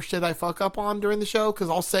me for shit I fuck up on during the show, because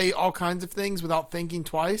I'll say all kinds of things without thinking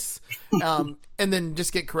twice, and then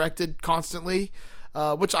just get corrected constantly,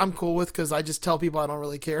 which I'm cool with because I just tell people I don't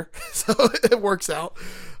really care. So it works out.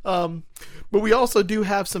 But we also do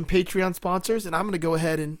have some Patreon sponsors, and I'm going to go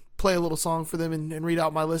ahead and play a little song for them and read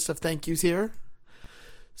out my list of thank yous here.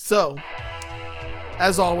 So,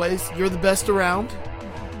 as always, you're the best around.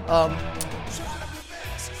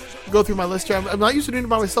 Go through my list here. I'm not used to doing it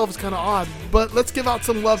by myself. It's kind of odd. But let's give out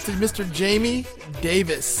some love to Mr. Jamie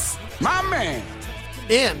Davis. My man.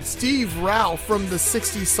 And Steve Rao from the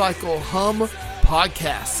 60 Cycle Hum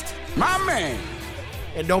podcast. My man.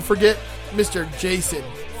 And don't forget Mr. Jason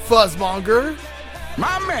Fuzzmonger.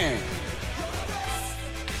 My man.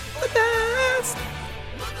 The best.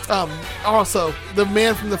 Also, the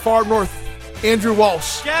man from the far north, Andrew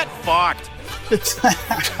Walsh. Get fucked.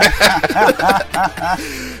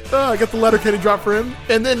 I got the letter Kenny drop for him.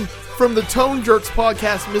 And then from the Tone Jerks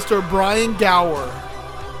podcast, Mr. Brian Gower.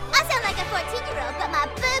 I sound like a 14-year-old, but my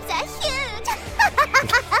boobs are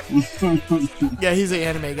huge. Yeah, he's an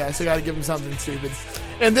anime guy, so I gotta give him something stupid.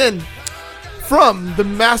 And then from the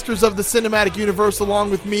Masters of the Cinematic Universe,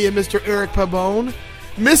 along with me and Mr. Eric Pabone,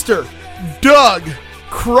 Mr. Doug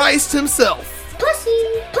Christ himself. Pussy,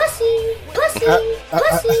 pussy, pussy,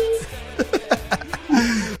 pussy.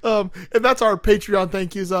 And that's our Patreon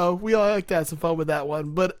thank yous. We all like to have some fun with that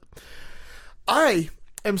one. But I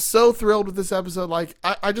am so thrilled with this episode.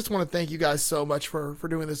 I just want to thank you guys so much for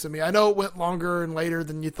doing this to me. I know it went longer and later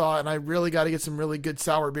than you thought, and I really got to get some really good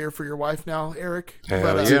sour beer for your wife now, Eric.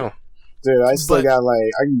 Hell yeah. Dude, I still got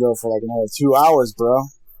I can go for another 2 hours, bro.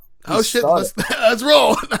 Oh shit, let's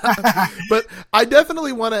roll. But I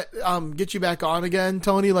definitely want to get you back on again,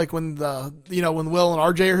 Tony, when when Will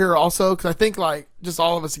and RJ are here also, because I think just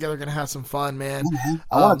all of us together are going to have some fun, man.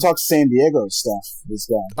 I want to talk San Diego stuff, this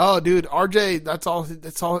guy. Oh, dude, RJ, that's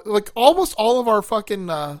all, almost all of our fucking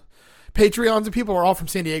Patreons and people are all from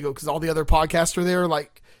San Diego, because all the other podcasts are there,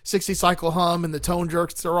 60 Cycle Hum and the Tone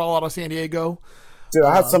Jerks, they're all out of San Diego. Dude,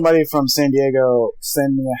 I had somebody from San Diego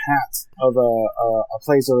send me a hat of a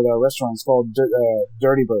place over there, a restaurant. It's called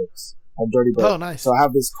Dirty Birds. Or Dirty Bird. Oh, nice. So I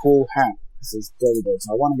have this cool hat. It says Dirty Birds.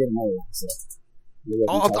 So I want to get another one.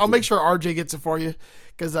 So I'll make sure RJ gets it for you,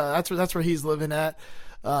 because that's where he's living at.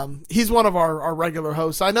 He's one of our regular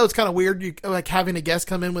hosts. I know it's kind of weird, like having a guest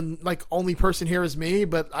come in when like only person here is me,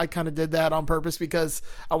 but I kind of did that on purpose because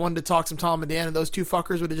I wanted to talk some Tom and Dan, and those two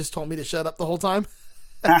fuckers would have just told me to shut up the whole time.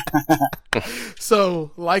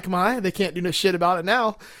 So, like they can't do no shit about it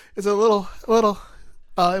now. It's a little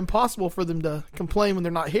impossible for them to complain when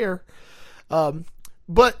they're not here.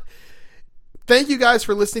 But thank you guys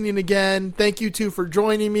for listening again. Thank you two for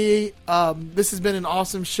joining me. This has been an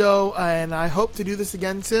awesome show, and I hope to do this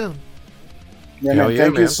again soon. Yeah, man.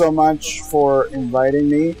 Thank you so much for inviting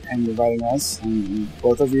me and inviting us, and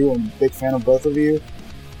both of you. I'm a big fan of both of you.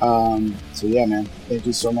 So yeah, man. Thank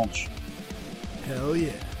you so much. Hell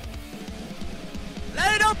yeah.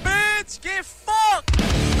 Later, bitch! Get fucked!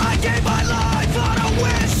 I gave my life on a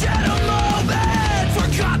wish and a